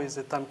we know, it's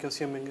a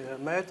time-consuming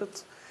method.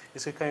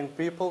 It's requiring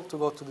people to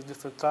go to the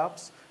different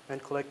traps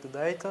and collect the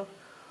data.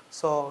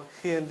 So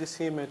here in this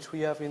image,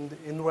 we have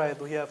in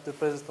red, we have the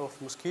presence of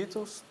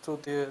mosquitoes through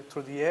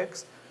the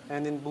eggs,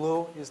 and in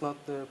blue is not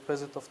the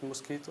presence of the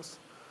mosquitoes.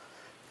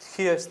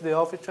 Here is the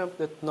office trap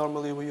that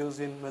normally we use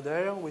in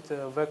Madeira with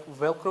a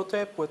Velcro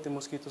tape, where the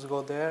mosquitoes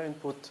go there and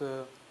put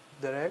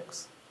their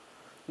eggs.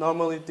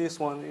 Normally, this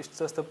one is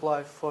just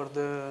applied for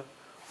the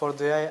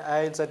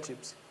Aedes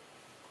aegypti.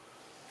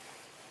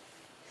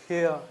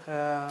 Here,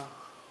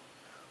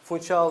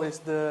 Funchal is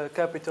the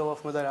capital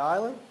of Madeira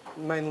Island.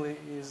 Mainly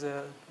is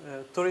a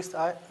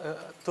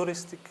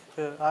touristic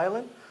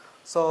island.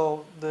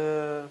 So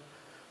the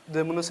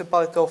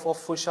municipality of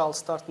Funchal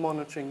started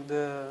monitoring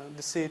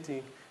the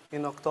city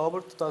in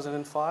October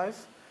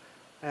 2005,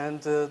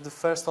 and the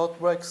first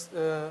outbreaks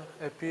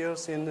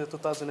appears in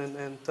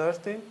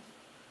 2013.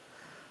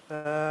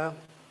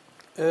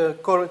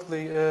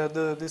 Currently,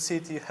 the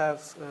city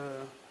has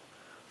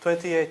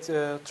 28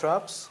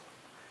 traps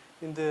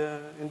in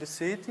the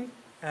city,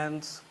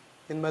 and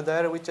in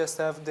Madeira we just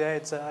have the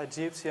Aedes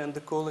aegypti and the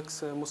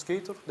Culex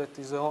mosquito. That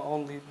is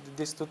only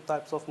these two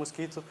types of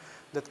mosquito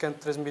that can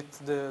transmit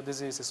the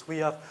diseases. We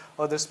have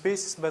other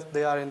species, but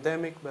they are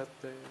endemic, but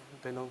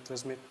they don't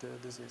transmit the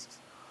diseases.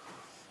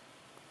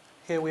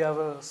 Here we have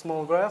a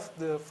small graph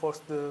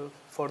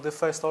for the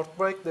first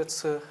outbreak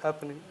that's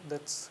happening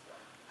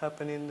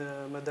in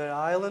Madeira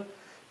Island.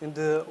 In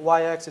the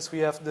y-axis we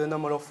have the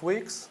number of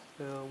weeks.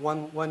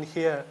 One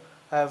here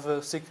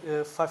have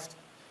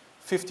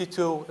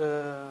 52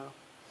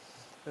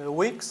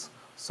 weeks.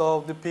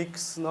 So the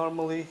peaks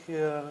normally,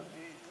 the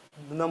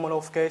number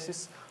of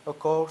cases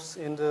occurs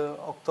in the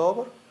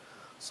October.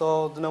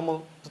 So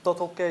the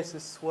total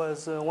cases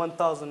was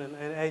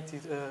 1,080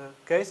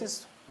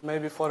 cases.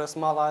 Maybe for a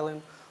small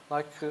island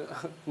like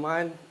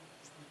mine,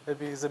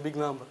 maybe it's a big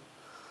number.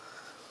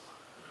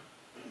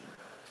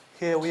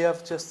 Here we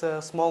have just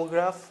a small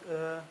graph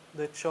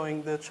that's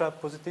showing the trap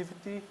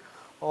positivity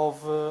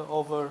of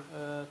over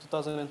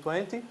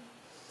 2020.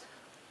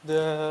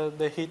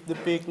 They hit the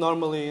peak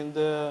normally in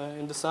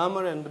the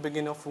summer and the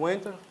beginning of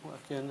winter,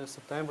 like in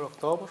September,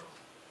 October.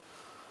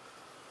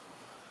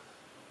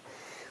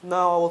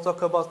 Now I will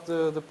talk about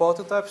the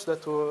prototypes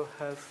that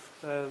have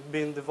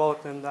been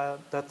developed and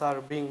that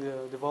are being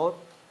developed.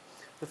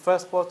 The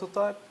first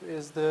prototype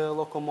is the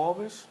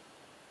locomobiles.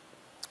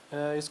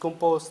 It's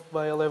composed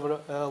by a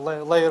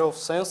layer of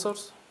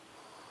sensors,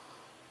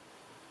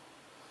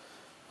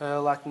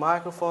 like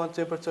microphone,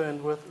 temperature,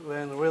 and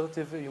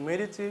relative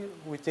humidity.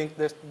 We think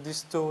that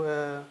these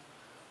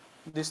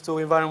two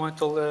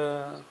environmental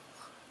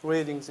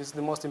readings is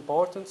the most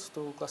important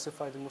to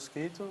classify the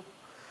mosquito.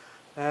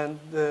 And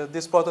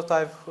this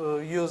prototype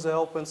uses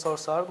open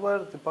source hardware,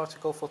 the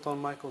particle photon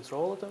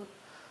microcontroller,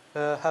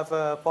 have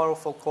a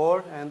powerful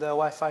core and a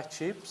Wi-Fi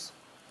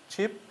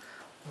chip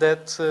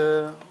that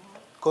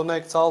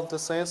connects all the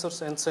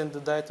sensors and send the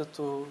data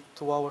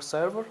to our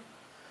server.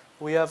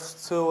 We have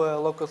two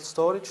local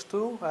storage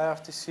too,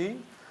 IRTC,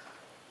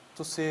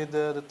 to see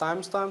the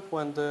timestamp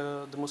when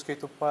the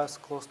mosquito passes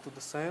close to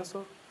the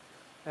sensor.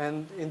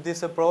 And in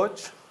this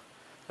approach,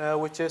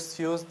 we just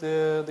use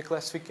the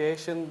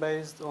classification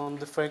based on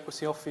the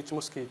frequency of each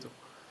mosquito.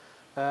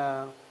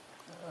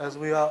 As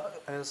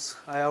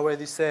I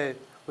already said,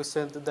 we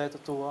send the data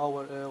to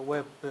our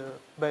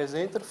web-based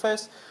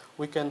interface.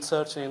 We can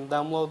search and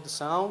download the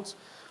sounds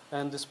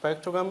and the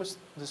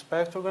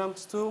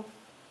spectrograms too.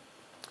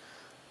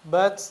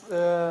 But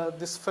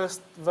this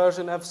first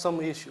version has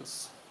some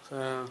issues.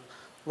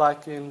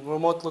 Like in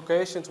remote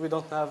locations, we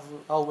don't have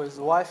always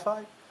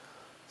Wi-Fi.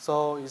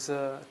 So it's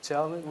a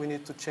challenge. We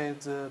need to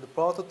change the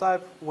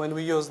prototype. When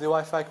we use the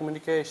Wi-Fi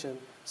communication,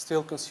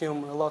 still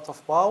consume a lot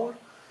of power.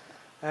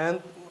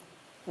 And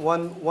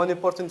one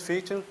important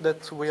feature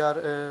that we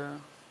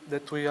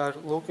are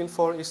looking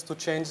for is to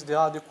change the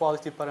audio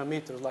quality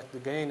parameters, like the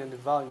gain and the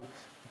volume,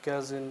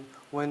 because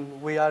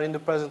when we are in the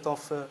presence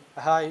of a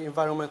high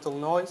environmental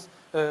noise,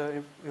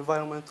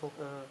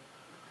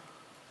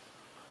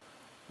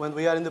 when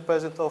we are in the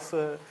presence of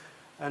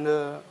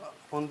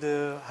on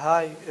the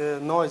high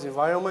noise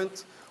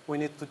environment, we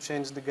need to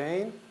change the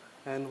gain,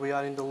 and we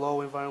are in the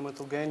low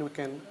environmental gain, we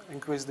can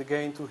increase the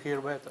gain to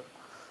hear better.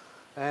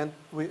 And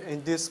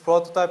in this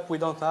prototype, we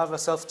don't have a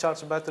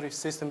self-charge battery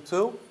system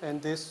too,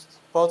 and this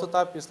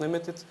prototype is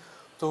limited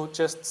to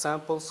just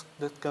samples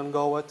that can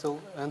go until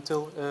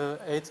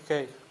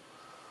 8K.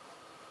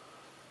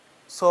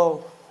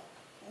 So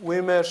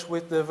we merge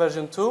with the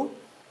version 2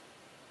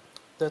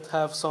 that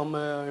have some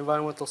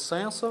environmental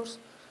sensors,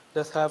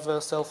 that have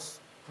a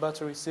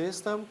self-battery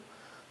system,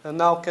 and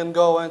now can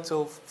go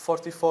until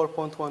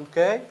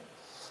 44.1K.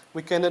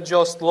 We can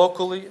adjust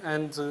locally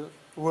and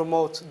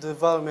remote the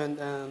volume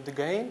and the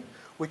gain.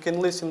 We can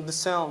listen to the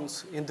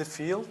sounds in the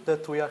field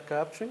that we are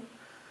capturing.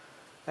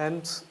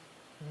 And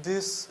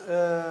this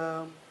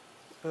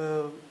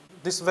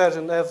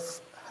version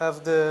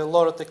have the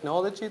LoRa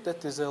technology,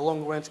 that is a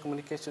long-range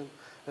communication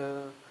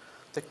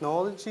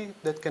technology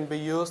that can be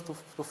used to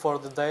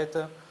forward the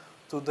data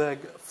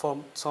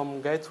from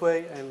some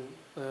gateway and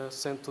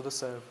sent to the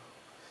server.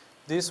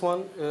 This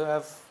one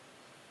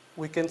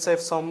we can save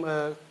some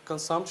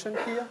consumption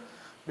here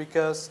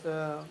because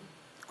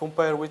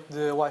compared with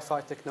the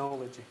Wi-Fi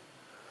technology.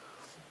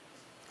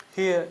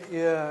 Here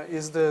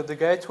is the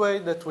gateway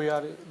that we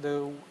are.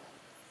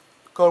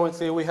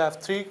 Currently, we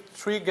have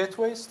three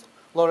gateways,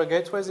 LoRa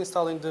gateways,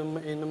 installed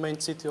in the main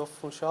city of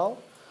Funchal.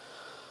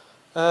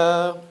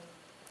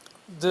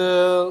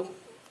 The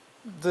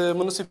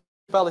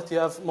municipality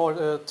have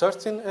more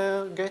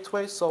 13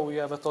 gateways, so we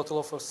have a total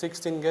of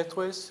 16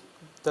 gateways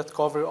that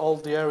cover all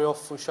the area of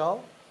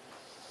Funchal.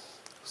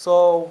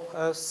 So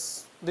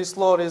as this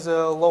LoRa is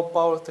a low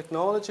power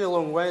technology,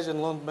 long range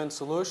and long band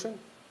solution.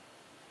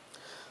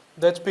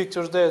 That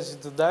picture there is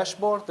the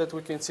dashboard that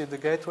we can see the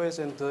gateways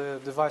and the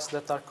devices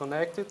that are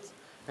connected,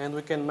 and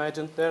we can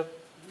imagine there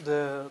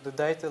the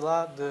data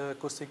lab, the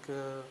acoustic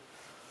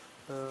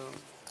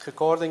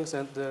recordings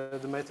and the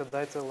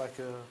metadata like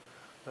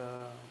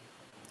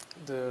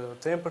the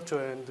temperature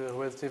and the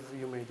relative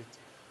humidity.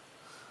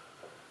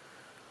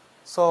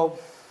 So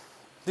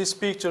these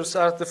pictures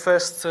are the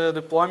first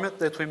deployment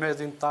that we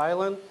made in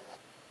Thailand.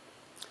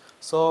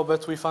 So,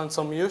 but we found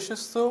some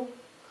issues too,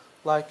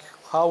 like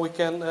how we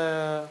can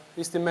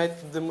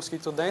estimate the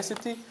mosquito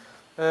density.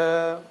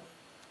 To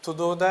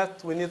do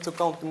that, we need to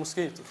count the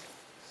mosquitoes.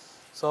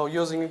 So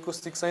using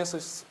acoustic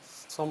sensors,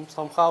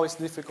 somehow it's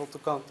difficult to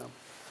count them.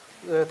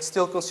 It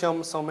still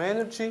consumes some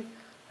energy,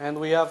 and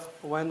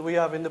when we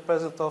have in the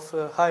presence of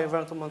high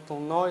environmental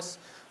noise,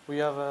 we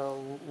have a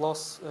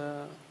loss.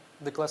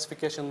 The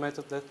classification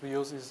method that we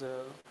use is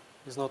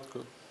not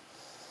good.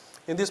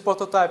 In this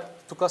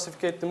prototype, to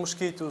classify the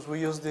mosquitoes, we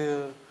use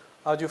the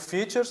audio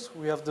features.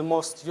 We have the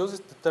most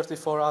used, the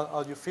 34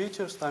 audio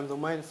features, time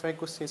domain,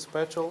 frequency,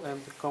 spectral, and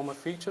the chroma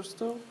features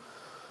too.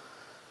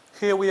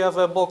 Here we have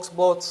a box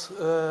plot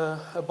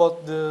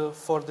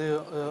for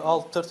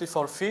all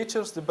 34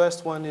 features. The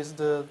best one is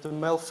the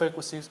male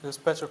frequency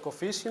spectral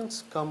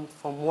coefficients, come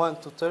from 1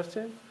 to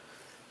 13.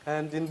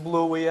 And in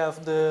blue we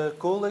have the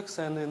Coolix,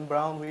 and in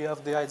brown we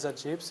have the IZA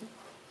Gypsy.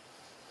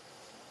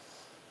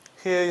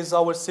 Here is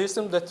our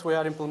system that we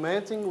are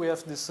implementing. We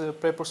have this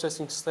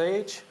pre-processing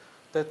stage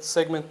that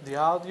segment the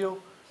audio,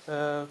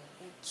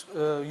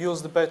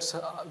 use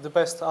the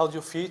best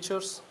audio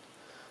features.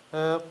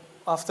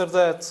 After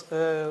that,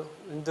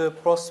 in the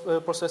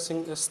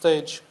processing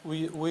stage,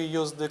 we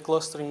use the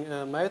clustering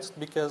method.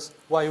 Because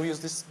why we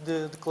use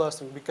the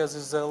clustering? Because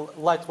it's a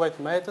lightweight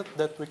method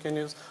that we can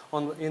use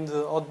in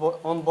the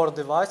onboard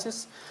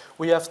devices.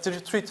 We have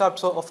three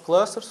types of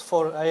clusters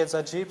for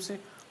IZA Gypsy,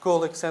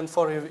 Coolix, and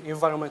for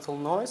environmental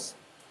noise.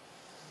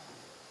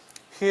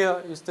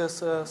 Here is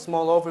this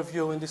small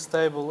overview in this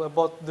table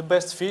about the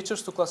best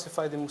features to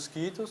classify the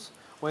mosquitoes.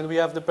 When we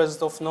have the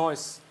presence of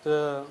noise,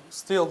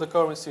 still the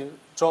accuracy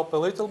drop a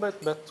little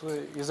bit, but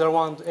is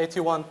around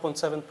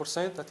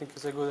 81.7%. I think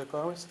it's a good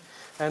accuracy.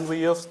 And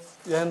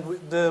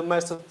the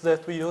method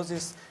that we use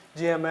is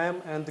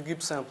GMM and the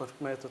Gibbs sampler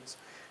methods.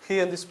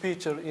 Here in this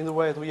picture, in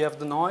red we have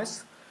the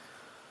noise.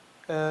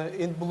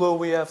 In blue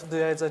we have the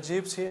IZA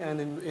Gypsy, and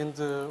in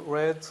the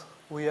red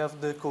we have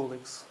the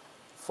Coolix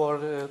for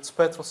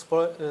spectral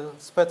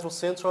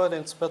centroid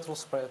and spectral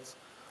spread.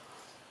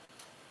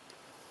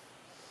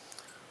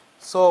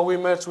 So we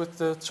merged with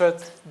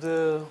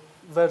the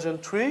version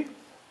 3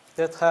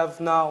 that have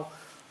now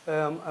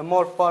a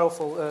more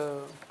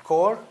powerful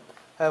core,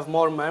 have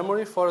more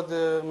memory for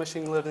the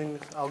machine learning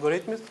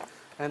algorithms,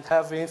 and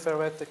have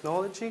infrared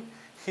technology.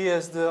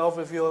 Here's the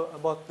overview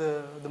about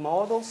the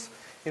models.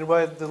 In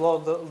red, the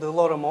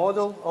LoRa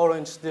model,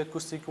 orange, the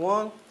acoustic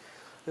one,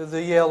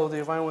 the yellow, the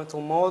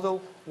environmental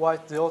model,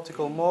 white, the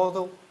optical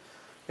model.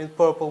 In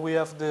purple, we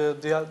have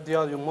the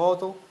audio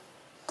model.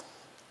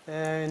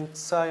 And in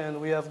cyan,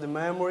 we have the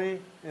memory.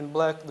 In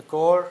black, the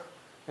core.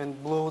 And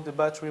blue, the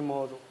battery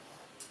model.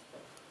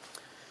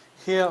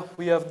 Here,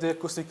 we have the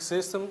acoustic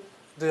system,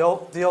 the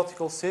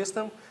optical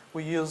system.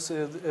 We use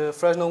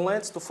Fresnel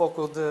lens to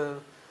focus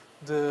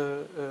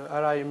the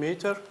RI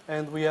emitter,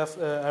 and we have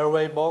an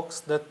array box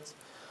that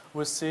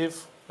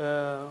receive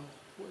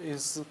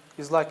is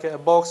like a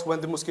box.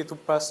 When the mosquito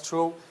pass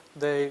through,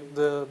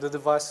 the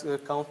device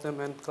count them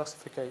and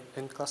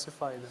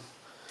classify them.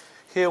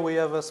 Here we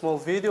have a small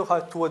video how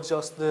to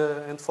adjust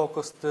and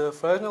focus the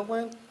Fresnel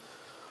lens.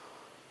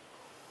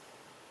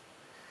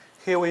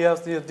 Here we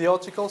have the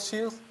optical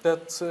shield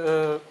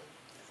that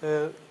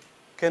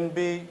can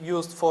be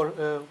used for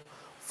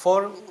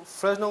 4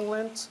 Fresnel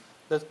lens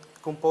that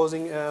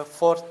composing a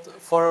 4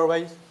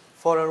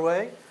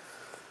 array.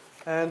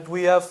 And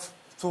we have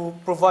to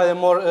provide a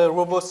more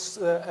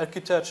robust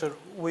architecture.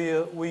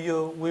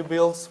 We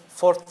build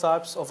 4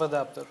 types of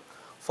adapter.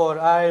 For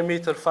RI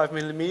emitter 5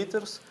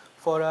 millimeters,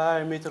 for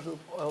RI emitter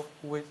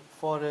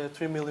for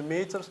 3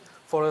 millimeters,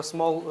 for a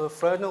small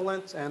Fresnel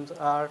lens, and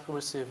R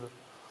receiver.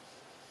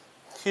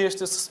 Here's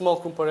just a small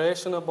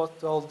comparison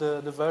about all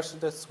the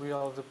versions that we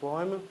are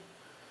deploying.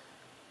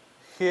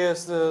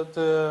 Here's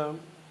the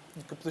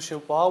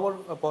computational power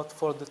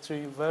for the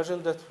 3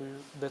 versions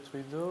that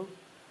we do.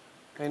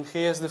 And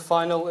here's the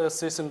final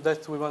system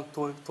that we want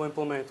to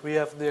implement. We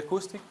have the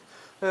acoustic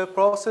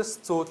process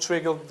to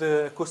trigger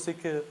the acoustic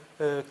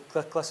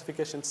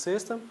classification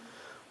system.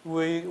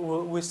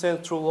 We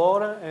send through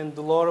LoRa, and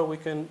the LoRa we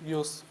can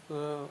use.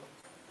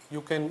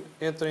 You can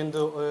enter in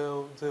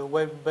the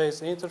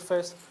web-based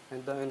interface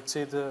and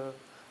see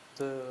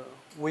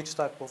which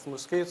type of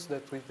mosquitoes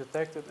that we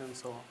detected and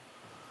so on.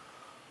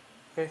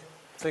 Okay,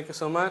 thank you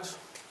so much.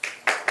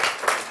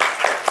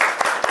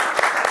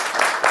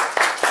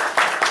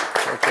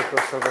 Thank you,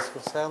 Professor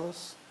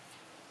Vasconcelos.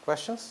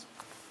 Questions?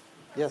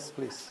 Yes,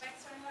 please.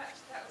 Thanks very much.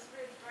 That was a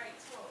really great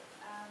talk.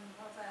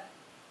 Well done.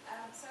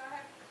 So I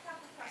have a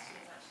couple of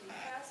questions, actually.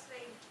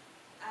 Firstly,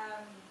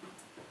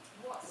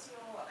 what's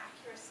your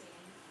accuracy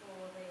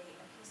for the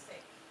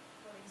acoustic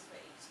recordings for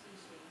each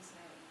species?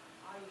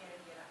 Are you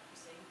getting good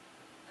accuracy?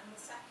 And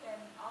the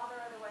second, are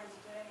there other ways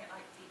of doing it,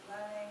 like deep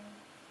learning?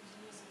 Could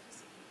you use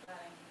acoustic deep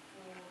learning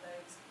for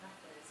those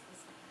methods?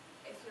 Because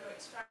if you're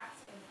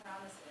extracting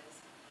parameters,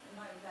 it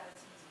might be better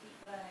to use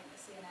deep learning at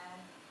CNN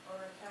or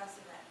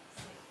recursive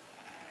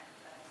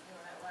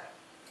neural network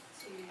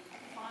to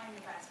find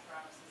the best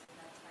parameters and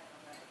then train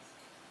on those.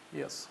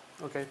 Yes.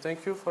 Okay,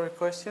 thank you for your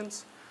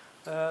questions.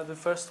 The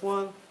first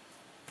one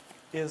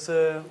is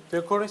the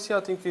accuracy,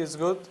 I think, is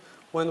good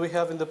when we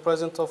have in the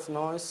presence of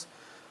noise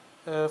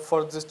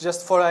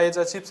just for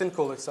chips and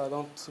codecs. I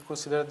don't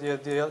consider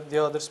the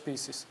other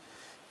species.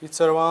 It's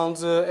around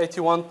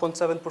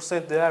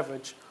 81.7% the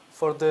average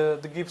for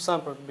the Gibbs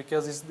sample,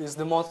 because it's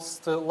the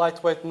most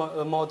lightweight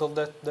model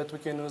that we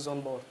can use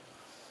on board.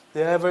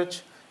 The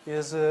average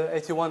is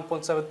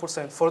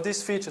 81.7% for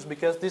these features,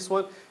 because this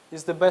one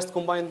is the best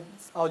combined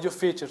audio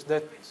features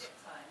that,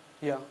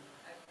 yeah.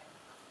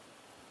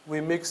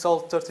 We mix all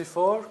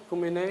 34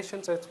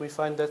 combinations, and we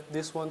find that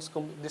this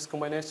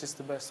combination is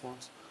the best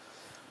ones.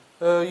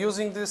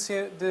 Using the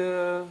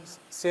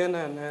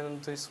CNN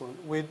and this one,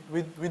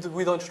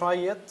 we don't try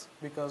yet,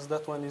 because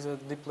that one is a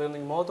deep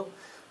learning model.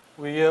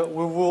 We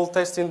will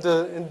test in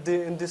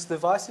these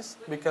devices,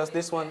 because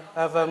this one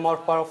have a more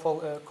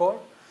powerful core.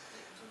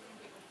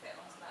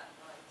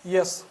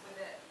 Yes.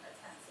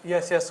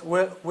 Yes.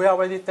 We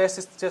already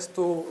tested just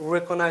to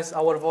recognize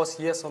our voice,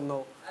 yes or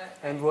no,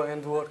 and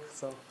work.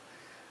 So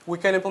we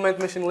can implement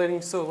machine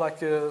learning too, like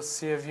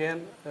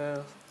CVM,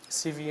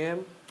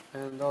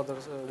 and other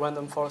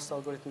random forest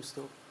algorithms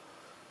too.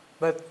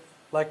 But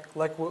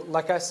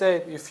like I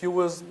said, if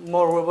you use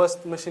more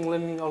robust machine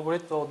learning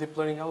algorithms or deep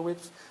learning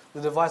algorithms, the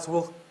device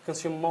will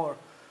consume more.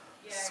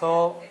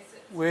 So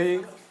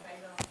we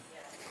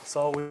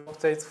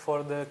optate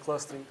for the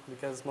clustering,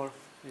 because it's more.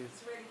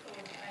 It's really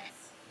cool. Thanks.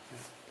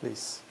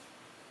 Please.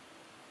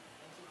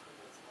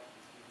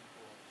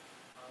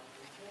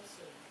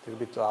 A little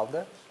bit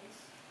louder.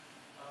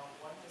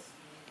 One is,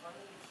 are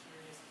there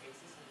curious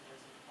cases in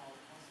terms of how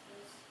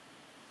hospitals?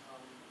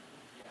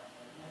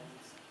 And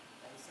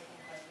the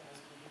second question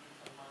is, will you be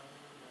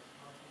combining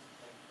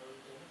technologies like both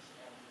image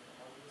and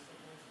audio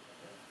signals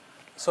together?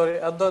 Sorry,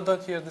 I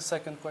don't hear the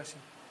second question.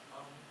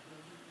 Will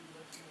you be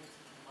looking into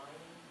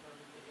combining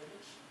the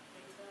image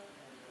data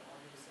and the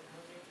audio signal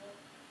data?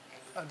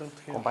 I don't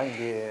hear. Combine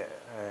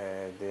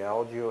the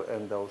audio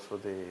and also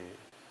the.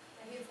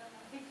 I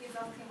think he's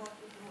asking about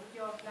if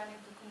you are planning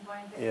to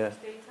combine the Yeah.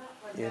 image data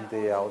or In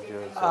the audio.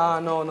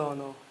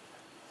 No.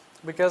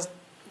 Because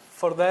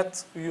for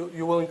that,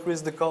 you will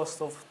increase the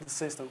cost of the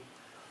system.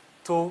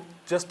 To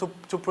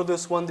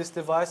produce one of these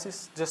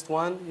devices, just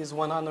one is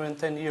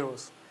 110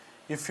 euros.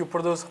 If you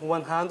produce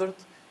 100,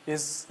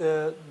 it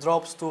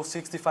drops to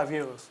 65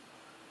 euros.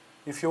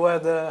 If you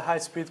add a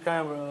high-speed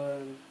camera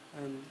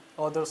and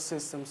other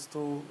systems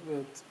to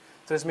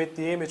transmit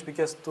the image,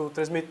 because to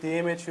transmit the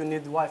image you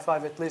need Wi-Fi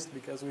at least,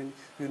 because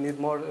you need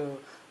more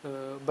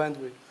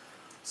bandwidth.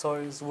 So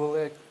it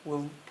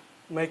will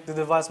make the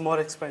device more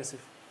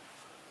expensive.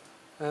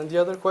 And the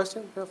other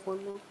question, you have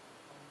one more?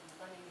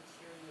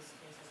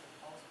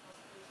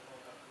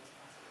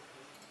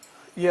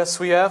 Yes,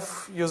 we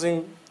have,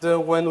 using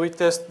when we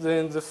test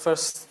in the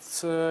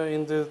first,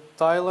 in the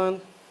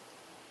Thailand,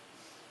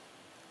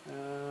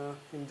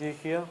 in D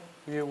here,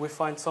 we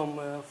find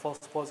some false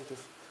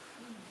positives.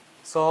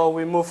 So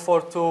we move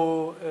forward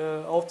to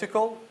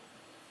optical,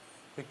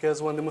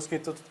 because when the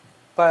mosquito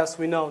pass,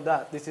 we know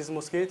that this is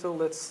mosquito,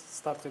 let's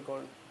start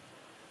recording.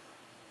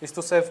 It's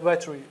to save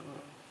battery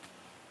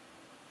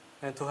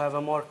and to have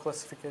a more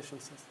classification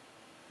system,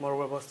 more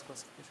robust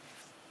classification system.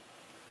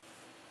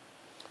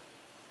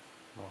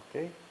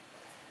 Okay.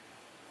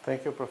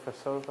 Thank you,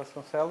 Professor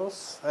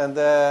Vasconcelos. And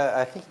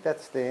I think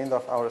that's the end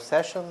of our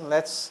session.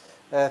 Let's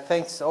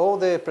thank all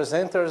the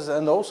presenters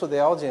and also the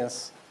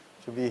audience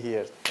to be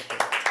here.